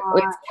just, you know,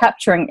 it's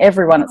capturing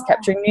everyone, it's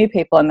capturing new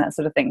people and that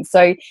sort of thing.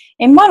 So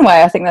in one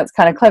way, I think that's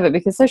kind of clever,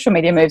 because social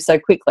media moves so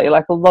quickly.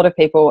 Like, a lot of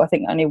people, I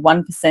think only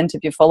 1%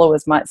 of your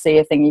followers might see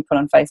a thing you put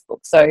on Facebook.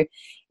 So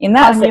in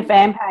that on your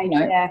fan page,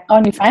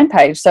 on your fan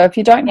page. So if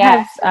you don't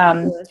have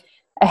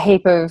a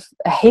heap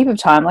of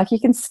time, like,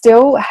 you can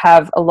still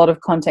have a lot of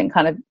content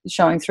kind of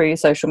showing through your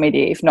social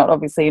media. If not,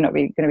 obviously you're not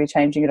going to be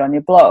changing it on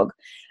your blog.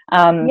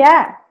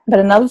 But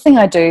another thing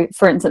I do,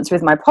 for instance,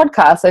 with my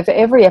podcast, so for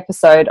every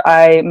episode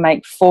I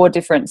make 4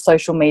 different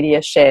social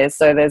media shares.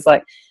 So there's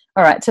like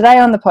all right, today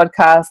on the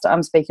podcast,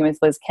 I'm speaking with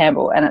Liz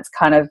Campbell, and it's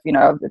kind of, you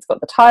know, it's got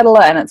the title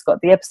and it's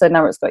got the episode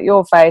number, it's got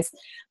your face.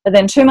 But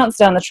then 2 months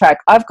down the track,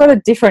 I've got a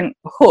different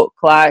hook,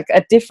 like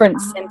a different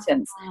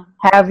sentence.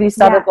 Have you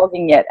started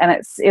blogging yet?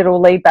 And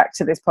it'll lead back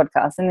to this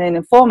podcast. And then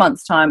in 4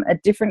 months' time, a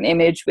different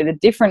image with a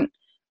different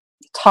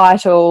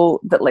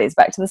title that leads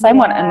back to the same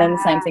one. And then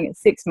the same thing at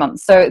 6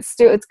 months. So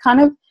it's kind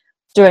of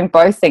doing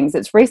both things.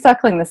 It's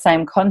recycling the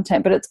same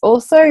content, but it's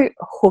also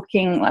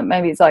hooking, like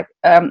maybe it's like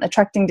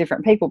attracting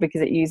different people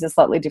because it uses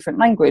slightly different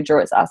language,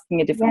 or it's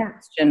asking a different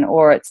question,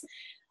 or it's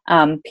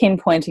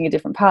pinpointing a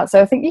different part.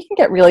 So I think you can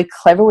get really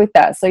clever with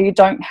that. So you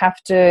don't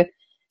have to,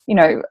 you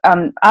know,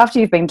 after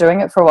you've been doing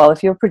it for a while,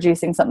 if you're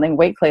producing something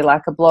weekly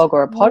like a blog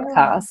or a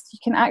podcast, you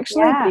can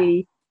actually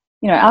be,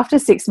 you know, after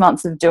 6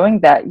 months of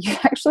doing that, you've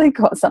actually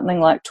got something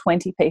like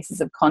 20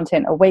 pieces of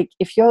content a week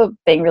if you're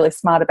being really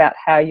smart about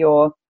how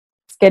you're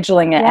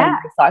scheduling it and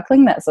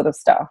recycling that sort of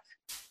stuff.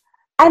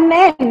 And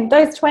then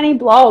those 20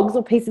 blogs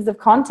or pieces of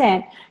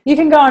content, you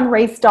can go and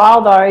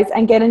restyle those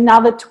and get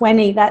another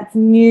 20 that's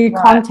new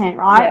content,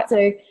 right?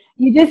 So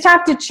you just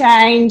have to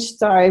change.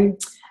 So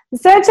the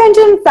search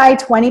engines say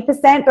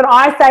 20%, but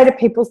I say to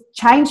people,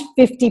 change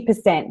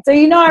 50%. So,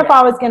 you know, if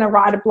I was going to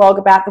write a blog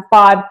about the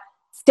 5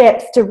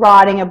 steps to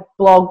writing a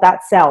blog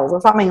that sells or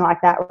something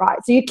like that, right?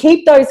 So you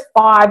keep those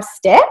 5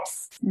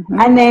 steps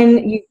and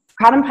then you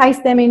cut and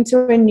paste them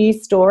into a new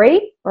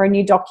story or a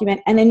new document,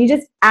 and then you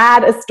just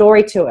add a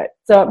story to it.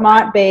 So it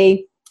might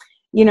be,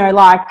 you know,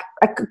 like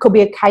it could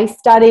be a case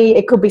study,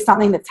 it could be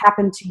something that's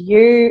happened to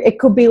you, it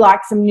could be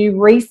like some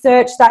new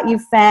research that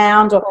you've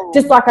found, or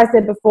just like I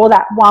said before,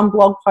 that one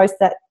blog post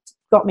that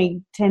got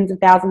me tens of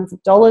thousands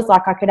of dollars,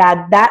 like I could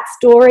add that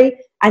story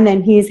and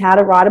then here's how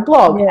to write a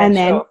blog and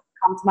then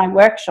come to my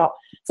workshop.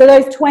 So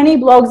those 20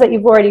 blogs that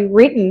you've already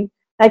written,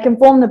 they can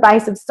form the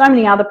base of so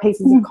many other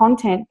pieces of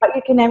content, but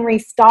you can then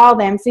restyle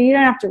them. So you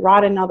don't have to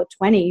write another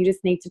 20. You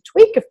just need to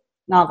tweak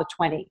another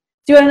 20.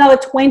 So you have another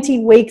 20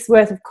 weeks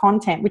worth of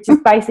content, which is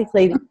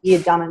basically the year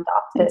done and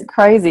dusted. It's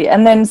crazy.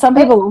 And then some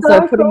people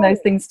also putting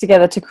those things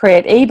together to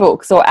create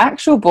ebooks or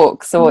actual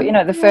books, or, you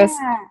know, the first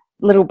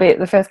little bit,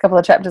 the first couple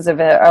of chapters of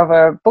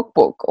a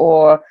book,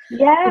 or, you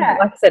know,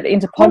 like I said,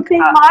 into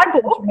podcast,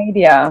 social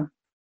media.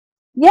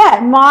 Yeah,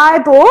 my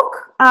book,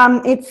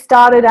 it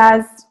started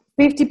as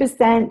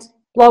 50%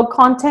 blog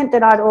content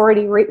that I'd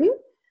already written,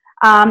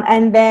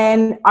 and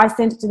then I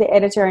sent it to the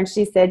editor and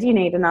she said, you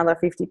need another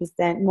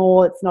 50%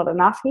 more, it's not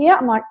enough here.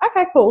 I'm like,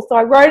 okay, cool. So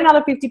I wrote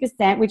another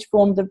 50%, which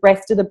formed the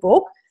rest of the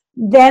book.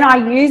 Then I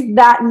used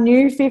that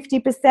new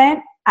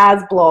 50%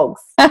 as blogs.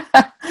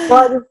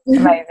 So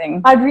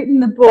amazing. I'd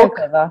written the book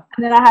and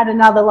then I had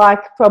another,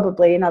 like,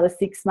 probably another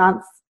 6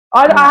 months.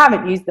 I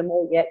haven't used them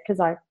all yet because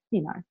I,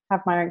 you know,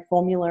 have my own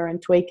formula and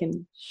tweak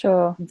and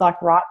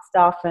like write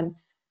stuff. And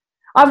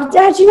do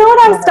you know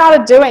what I've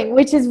started doing,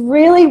 which is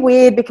really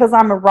weird because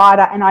I'm a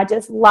writer and I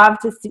just love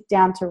to sit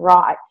down to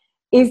write,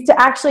 is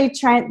to actually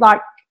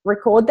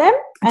record them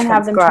and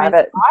have them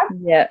transcribed.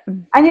 Yeah.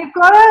 And you've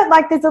got to,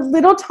 like, there's a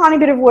little tiny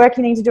bit of work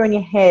you need to do in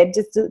your head,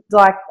 just to,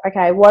 like,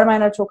 okay, what am I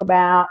going to talk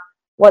about?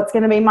 What's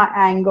going to be my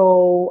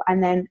angle?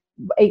 And then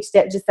each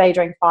step, just say you're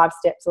doing 5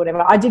 steps or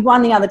whatever. I did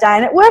one the other day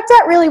and it worked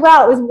out really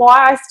well. It was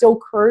why I still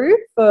crew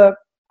for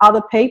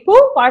other people.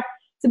 Like,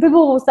 so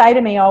people will say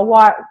to me, oh,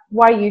 why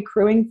are you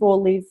crewing for,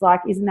 Liz? Like,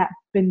 isn't that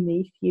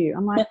beneath you?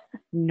 I'm like,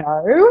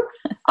 no.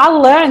 I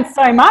learn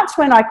so much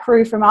when I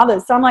crew from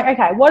others. So I'm like,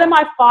 okay, what are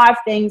my 5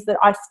 things that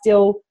I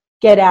still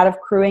get out of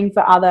crewing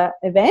for other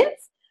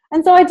events?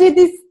 And so I did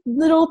this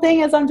little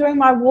thing as I'm doing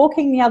my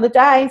walking the other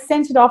day,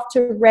 sent it off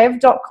to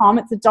rev.com.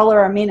 It's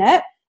 $1 a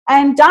minute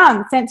and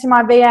done. Sent to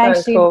my VA and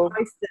she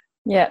posted.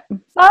 Yeah.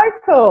 So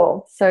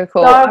cool. So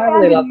cool. I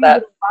really love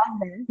that.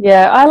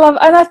 Yeah, I love,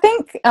 and I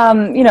think,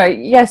 you know,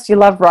 yes, you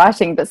love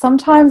writing, but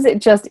sometimes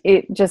it just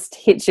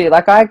hits you.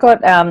 Like I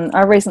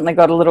recently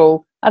got a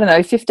little, I don't know,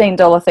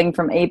 $15 thing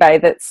from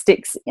eBay that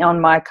sticks on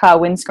my car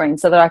windscreen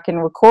so that I can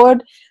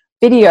record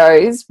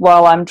videos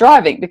while I'm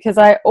driving, because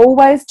I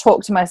always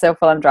talk to myself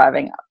while I'm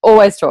driving. I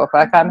always talk,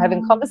 like I'm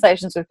having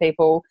conversations with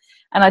people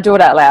and I do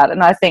it out loud,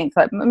 and I think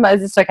like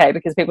it's okay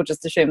because people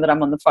just assume that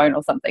I'm on the phone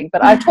or something,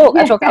 but I talk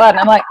out loud and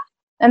I'm like,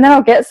 and then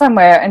I'll get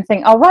somewhere and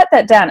think, I'll write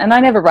that down, and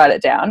I never write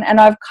it down, and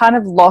I've kind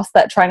of lost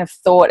that train of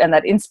thought and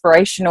that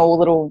inspirational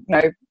little, you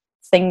know,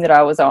 thing that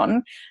I was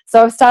on.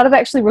 So I've started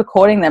actually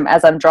recording them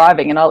as I'm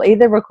driving, and I'll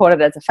either record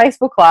it as a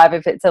Facebook Live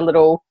if it's a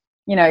little,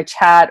 you know,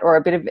 chat or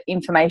a bit of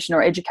information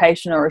or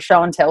education or a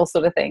show and tell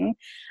sort of thing.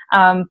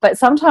 But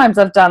sometimes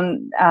I've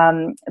done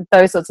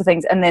those sorts of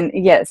things, and then,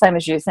 yeah, same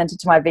as you, sent it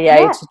to my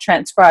VA to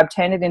transcribe,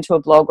 turn it into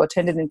a blog or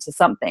turn it into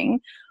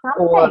something.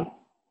 Or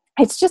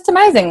it's just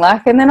amazing.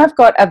 Like, and then I've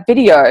got a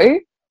video,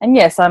 and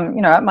yes, I'm,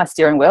 you know, at my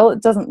steering wheel.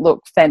 It doesn't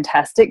look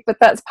fantastic, but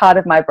that's part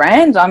of my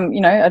brand. I'm,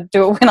 you know, I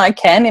do it when I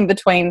can in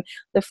between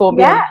the 4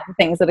 million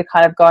things that are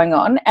kind of going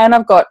on. And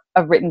I've got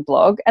a written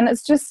blog, and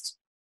it's just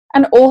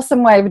an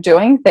awesome way of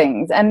doing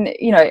things. And,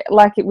 you know,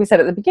 like we said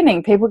at the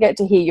beginning, people get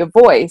to hear your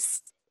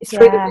voice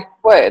through the written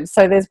words.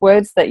 So there's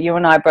words that you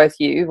and I both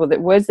use, or the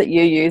words that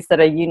you use that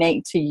are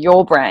unique to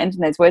your brand,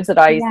 and there's words that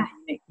I use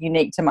that are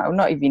unique to my, well,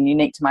 not even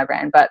unique to my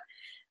brand, but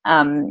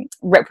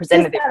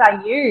representative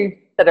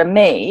that are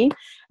me.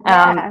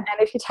 And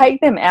if you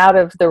take them out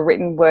of the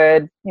written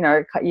word, you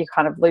know, you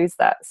kind of lose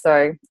that.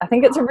 So I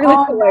think it's a really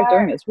cool way of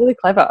doing it. It's really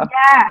clever.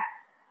 Yeah.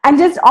 And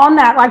just on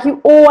that, like,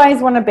 you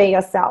always want to be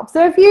yourself.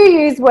 So if you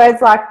use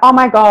words like, oh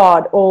my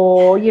God,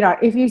 or, you know,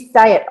 if you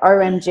say it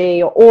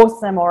OMG or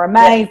awesome or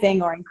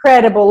amazing or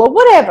incredible or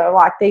whatever,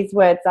 like these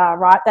words are,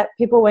 right, that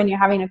people, when you're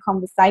having a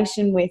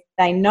conversation with,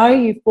 they know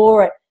you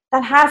for it,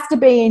 that has to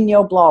be in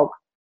your blog.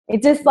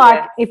 It's just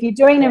like if you're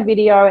doing a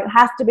video, it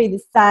has to be the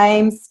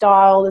same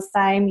style, the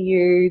same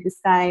the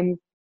same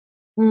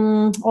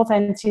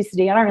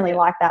authenticity. I don't really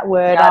like that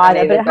word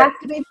either, but it has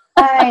to be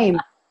the same.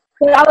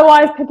 But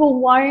otherwise, people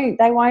won't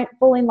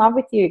fall in love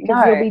with you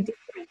because you'll be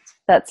different.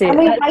 That's it. And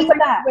we hate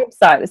that.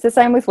 Website. It's the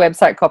same with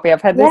website copy.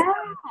 I've had this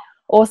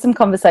awesome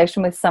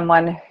conversation with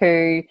someone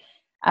who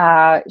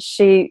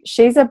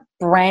she's a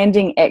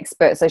branding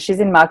expert. So she's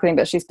in marketing,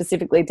 but she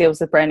specifically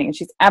deals with branding, and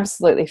she's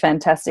absolutely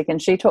fantastic.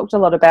 And she talked a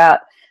lot about,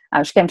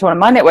 she came to one of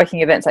my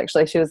networking events,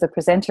 actually. She was a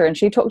presenter, and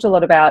she talked a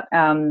lot about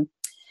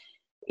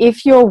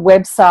if your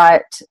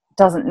website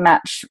doesn't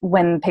match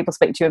when people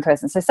speak to you in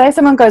person. So say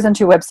someone goes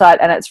onto your website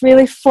and it's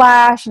really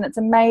flash and it's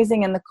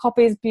amazing and the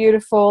copy is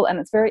beautiful and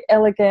it's very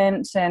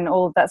elegant and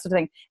all of that sort of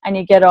thing, and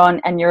you get on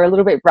and you're a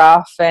little bit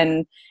rough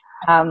and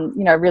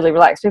you know, really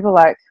relaxed, people are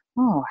like,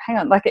 oh, hang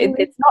on, like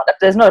it's not,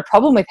 there's not a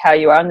problem with how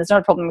you are and there's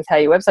not a problem with how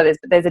your website is,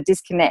 but there's a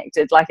disconnect.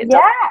 It doesn't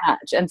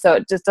match, and so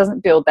it just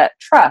doesn't build that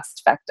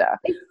trust factor.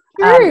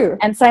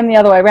 And same the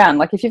other way around.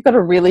 Like if you've got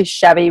a really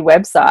shabby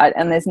website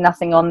and there's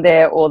nothing on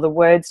there, or the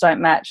words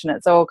don't match and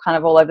it's all kind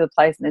of all over the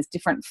place and there's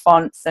different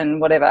fonts and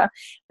whatever,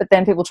 but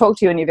then people talk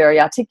to you and you're very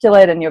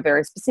articulate and you're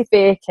very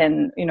specific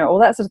and, you know, all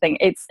that sort of thing.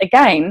 It's,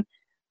 again,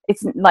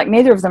 it's like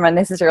neither of them are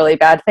necessarily a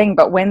bad thing,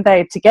 but when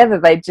they're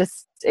together,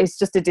 it's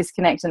just a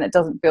disconnect and it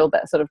doesn't build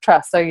that sort of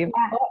trust. So you've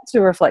got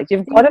to reflect.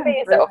 You've got to be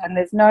yourself, and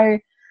there's no,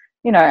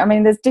 you know, I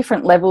mean, there's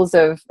different levels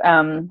of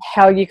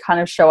how you kind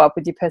of show up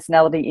with your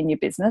personality in your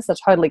business. I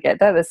totally get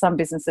that. There's some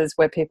businesses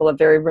where people are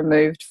very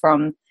removed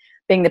from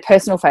being the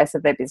personal face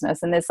of their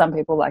business, and there's some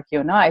people like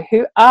you and I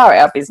who are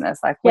our business,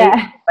 like we're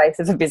the face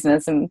of the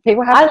business, and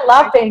people have. I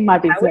love being my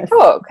business. We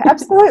talk,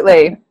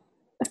 absolutely.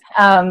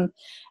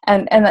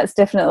 And that's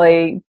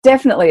definitely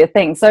a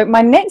thing. So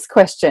my next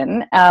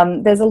question,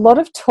 there's a lot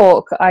of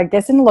talk, I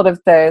guess, in a lot of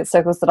the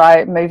circles that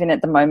I move in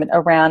at the moment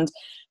around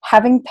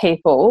having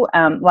people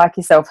like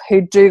yourself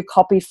who do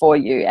copy for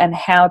you, and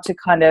how to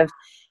kind of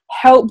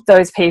help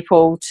those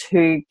people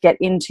to get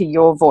into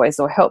your voice,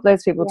 or help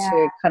those people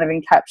to kind of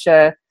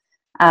encapture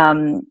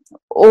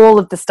all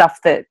of the stuff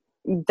that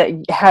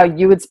how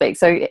you would speak.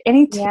 So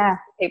any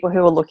people who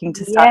are looking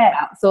to start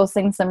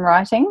outsourcing some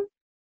writing?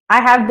 I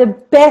have the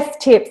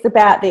best tips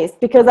about this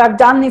because I've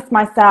done this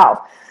myself.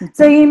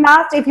 So you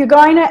must, if you're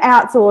going to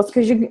outsource,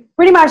 because you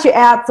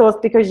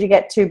outsource because you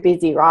get too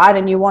busy, right?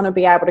 And you want to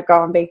be able to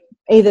go and be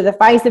either the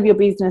face of your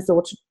business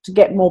or to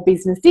get more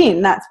business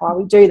in. That's why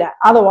we do that.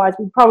 Otherwise,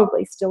 we'd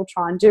probably still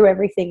try and do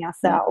everything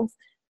ourselves.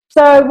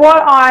 So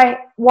what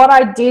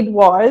I did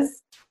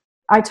was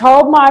I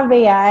told my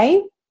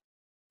VA,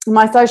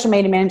 my social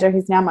media manager,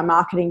 who's now my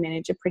marketing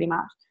manager pretty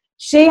much,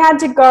 she had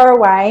to go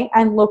away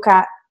and look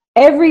at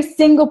every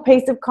single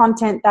piece of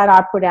content that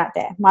I put out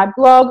there. My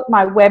blog,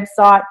 my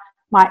website,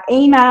 my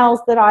emails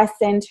that I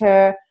sent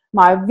her,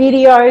 my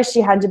videos. She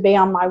had to be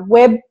on my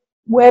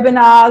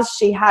webinars.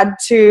 She had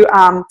to,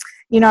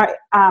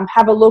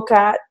 have a look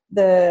at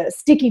the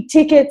sticky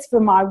tickets for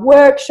my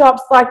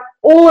workshops, like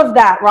all of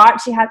that, right?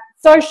 She had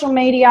social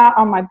media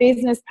on my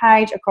business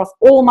page, across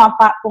all my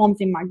platforms,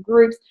 in my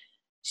groups.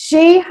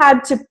 She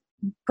had to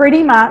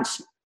pretty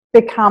much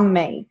become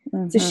me.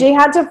 So she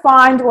had to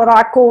find what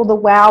I call the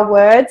wow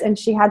words, and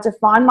she had to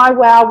find my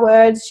wow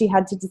words. She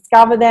had to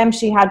discover them.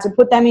 She had to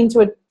put them into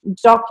a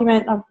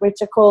document, of which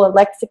I call a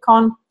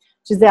lexicon,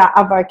 which is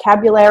a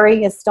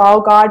vocabulary, a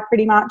style guide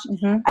pretty much.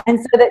 And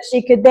so that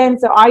she could then,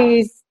 so I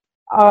use,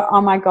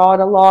 oh my God,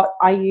 a lot.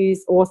 I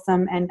use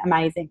awesome and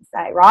amazing,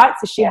 say, right?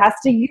 So she has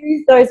to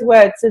use those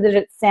words so that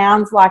it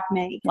sounds like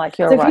me. Like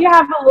you're right. So if you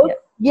have a look,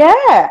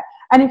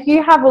 and if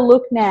you have a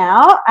look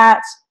now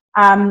at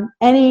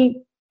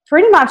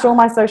pretty much all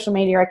my social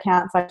media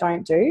accounts, I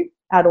don't do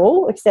at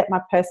all, except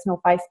my personal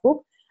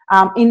Facebook.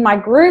 In my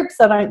groups,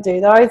 I don't do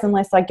those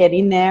unless I get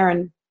in there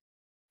and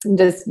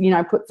just,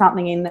 put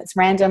something in that's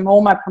random.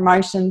 All my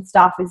promotion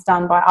stuff is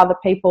done by other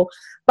people,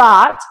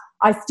 but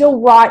I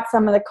still write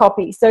some of the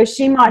copy. So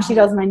she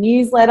does my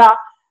newsletter,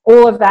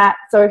 all of that.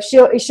 So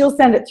she'll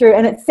send it through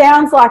and it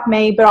sounds like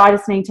me, but I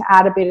just need to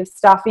add a bit of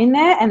stuff in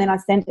there, and then I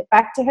send it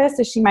back to her.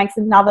 So she makes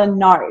another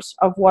note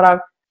of what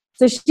I've.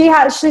 So she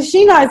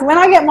knows when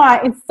I get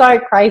it's so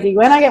crazy.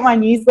 When I get my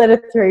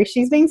newsletter through,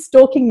 she's been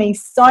stalking me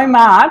so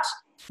much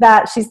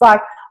that she's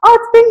like, oh,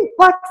 it's been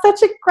like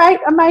such a great,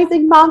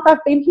 amazing month.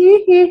 I've been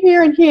here, here,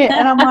 here, and here.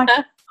 And I'm like,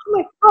 oh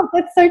my God,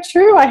 that's so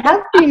true. I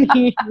have been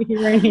here,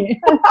 here, and here.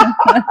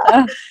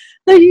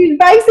 So So you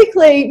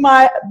basically,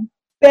 my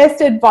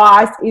best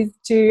advice is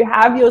to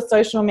have your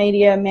social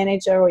media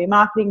manager or your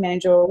marketing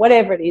manager or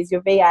whatever it is,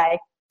 your VA,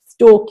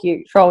 stalk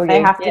you.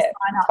 They have to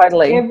sign up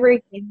to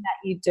everything that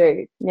you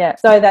do,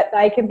 so that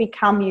they can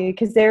become you,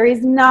 because there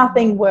is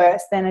nothing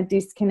worse than a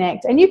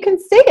disconnect. And you can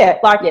see it.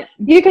 Like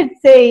you could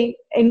see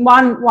in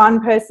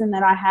one person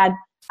that I had,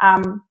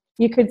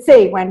 you could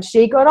see when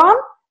she got on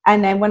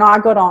and then when I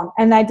got on,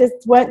 and they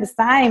just weren't the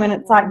same. And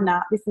it's like,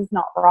 nah, this is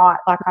not right.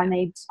 Like I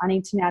need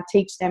to now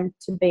teach them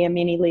to be a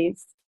mini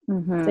Liz.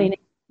 So you need to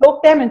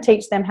talk them and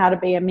teach them how to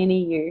be a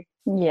mini you.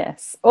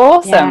 Yes,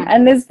 awesome.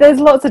 And there's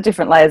lots of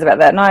different layers about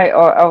that. And I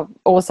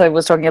also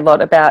was talking a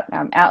lot about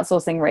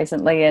outsourcing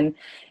recently, and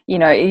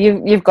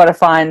you've just got to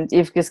find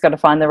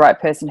the right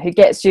person who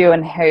gets you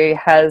and who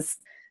has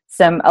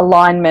some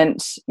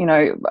alignment,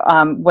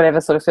 whatever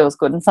sort of feels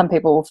good. And some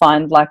people will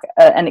find like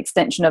an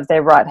extension of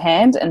their right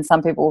hand, and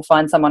some people will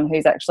find someone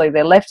who's actually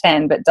their left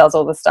hand but does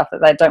all the stuff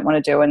that they don't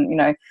want to do,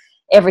 and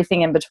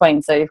everything in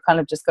between. So you've kind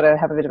of just got to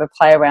have a bit of a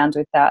play around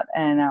with that.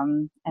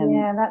 And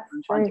yeah, that's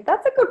true.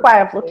 That's a good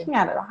way of looking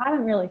at it. I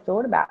hadn't really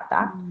thought about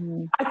that.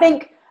 I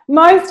think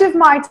most of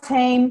my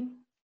team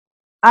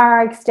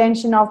are an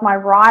extension of my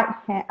right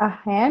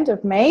hand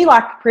of me.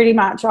 Like pretty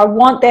much, I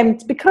want them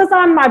because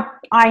I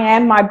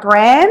am my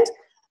brand.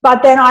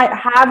 But then I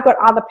have got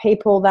other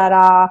people that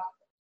are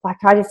like,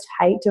 I just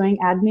hate doing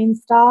admin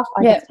stuff.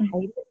 I just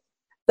hate it.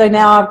 So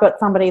now I've got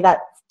somebody that's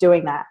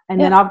doing that,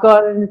 and then I've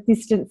got an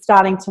assistant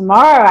starting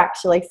tomorrow,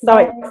 actually. So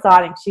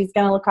exciting. She's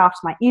going to look after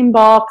my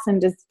inbox and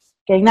just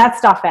getting that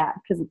stuff out,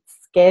 because it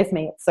scares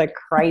me. It's so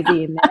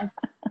crazy in there.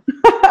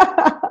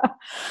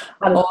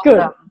 But it's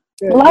good.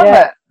 Love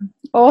it.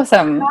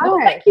 Awesome. Well,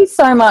 thank you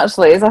so much,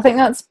 Liz. I think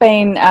that's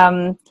been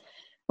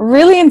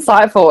really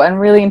insightful and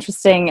really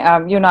interesting.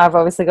 You and I have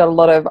obviously got a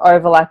lot of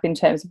overlap in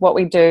terms of what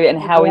we do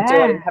and how we do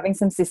it, and having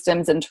some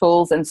systems and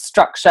tools and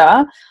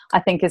structure, I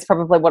think, is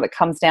probably what it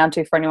comes down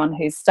to for anyone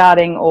who's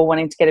starting or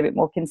wanting to get a bit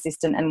more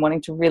consistent and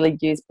wanting to really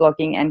use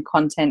blogging and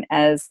content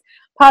as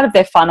part of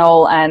their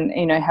funnel, and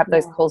have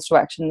those calls to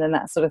action and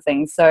that sort of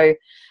thing. So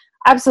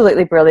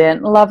absolutely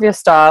brilliant. Love your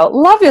style.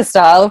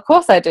 Of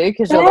course I do,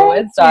 because you're the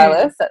word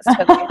stylist. That's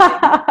totally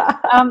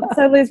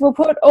so Liz, we'll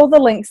put all the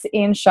links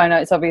in show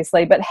notes,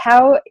 obviously, but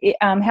how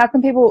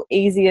can people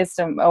easiest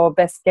or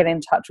best get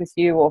in touch with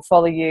you or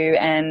follow you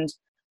and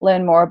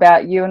learn more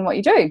about you and what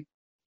you do?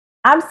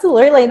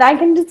 Absolutely. They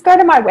can just go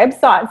to my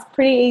website. It's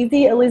pretty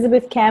easy,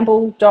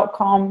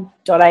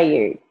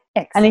 elizabethcampbell.com.au.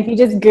 And if you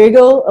just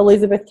Google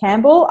Elizabeth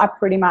Campbell, I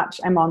pretty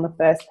much am on the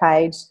first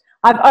page.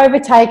 I've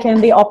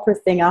overtaken the opera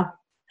singer.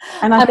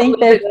 And I think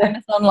there's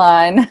famous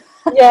online.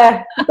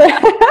 Yeah.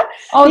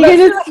 Oh,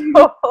 that's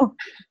cool.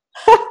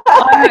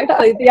 I'm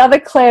actually, the other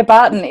Claire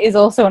Barton is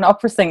also an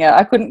opera singer.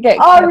 I couldn't get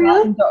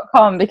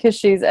clairebarton.com because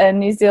she's a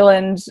New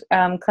Zealand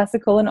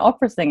classical and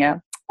opera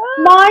singer.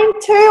 Mine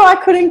too. I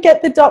couldn't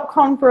get the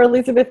 .com for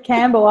Elizabeth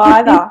Campbell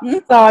either.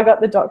 So I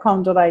got the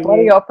 .com.au.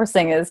 Bloody opera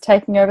singers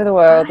taking over the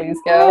world, these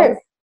girls.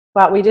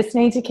 But we just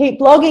need to keep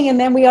blogging and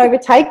then we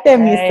overtake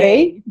them, you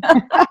see.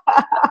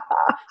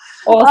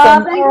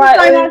 Awesome. Thank you so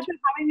much for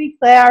having me,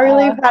 Claire. I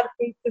really have had a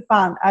piece of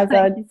fun. As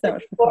I said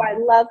before, I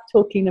love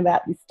talking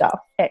about this stuff.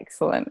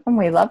 Excellent. And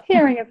we love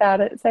hearing about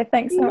it. So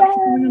thanks so much for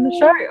coming on the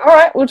show. All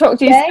right, we'll talk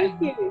to you soon.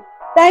 Thank you.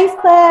 Thanks,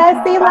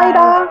 Claire. See you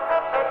later.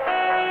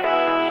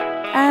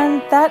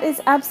 And that is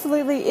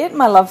absolutely it,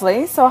 my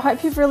lovely. So I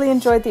hope you've really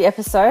enjoyed the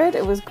episode.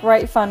 It was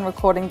great fun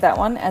recording that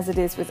one, as it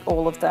is with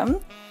all of them.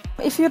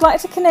 If you'd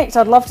like to connect,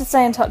 I'd love to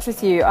stay in touch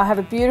with you. I have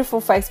a beautiful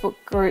Facebook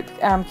group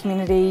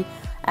community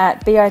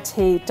at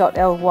bit.ly/The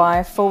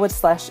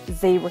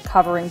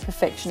Recovering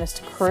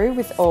Perfectionist Crew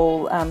with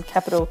all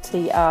capital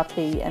T, R,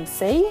 P and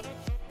C.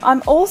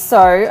 I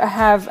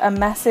have a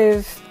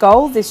massive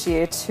goal this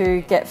year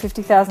to get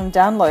 50,000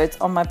 downloads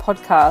on my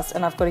podcast,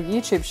 and I've got a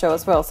YouTube show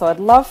as well. So I'd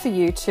love for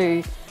you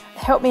to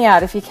help me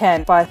out if you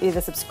can by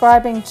either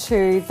subscribing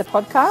to the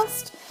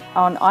podcast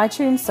on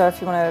iTunes. So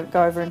if you want to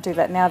go over and do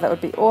that now, that would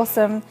be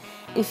awesome.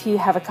 If you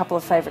have a couple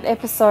of favourite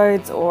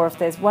episodes, or if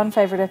there's one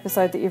favourite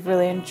episode that you've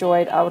really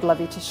enjoyed, I would love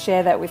you to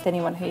share that with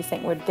anyone who you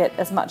think would get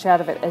as much out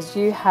of it as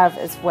you have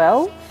as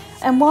well.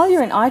 And while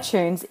you're in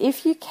iTunes,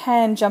 if you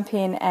can jump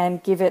in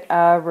and give it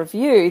a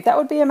review, that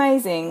would be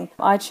amazing.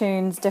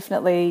 iTunes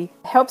definitely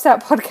helps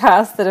out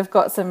podcasts that have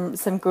got some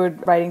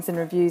good ratings and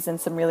reviews and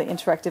some really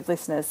interactive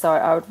listeners. So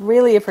I would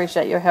really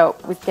appreciate your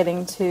help with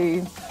getting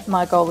to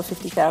my goal of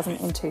 50,000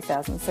 in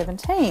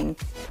 2017.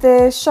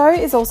 The show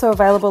is also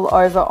available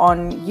over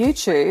on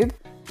YouTube.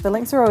 The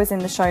links are always in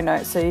the show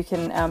notes, so you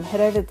can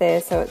head over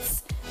there. So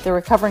it's The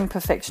Recovering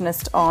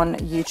Perfectionist on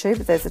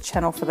YouTube. There's a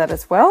channel for that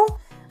as well.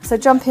 So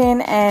jump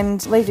in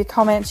and leave your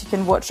comments. You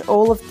can watch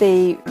all of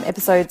the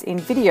episodes in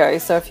video.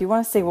 So if you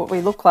want to see what we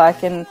look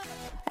like and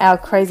our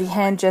crazy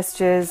hand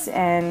gestures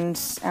and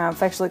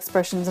facial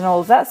expressions and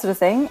all of that sort of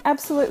thing,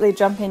 absolutely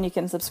jump in. You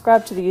can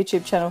subscribe to the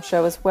YouTube channel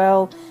show as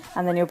well,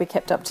 and then you'll be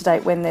kept up to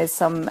date when there's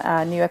some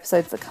new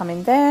episodes that come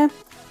in there.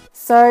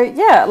 So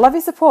yeah, love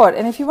your support.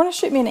 And if you want to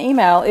shoot me an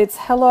email, it's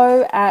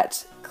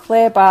hello@claire.campbell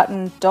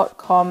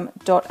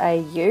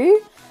clairebarton.com.au.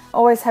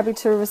 Always happy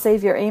to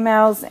receive your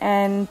emails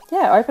and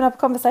open up a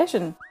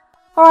conversation.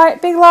 All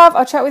right, big love.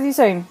 I'll chat with you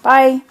soon.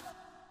 Bye.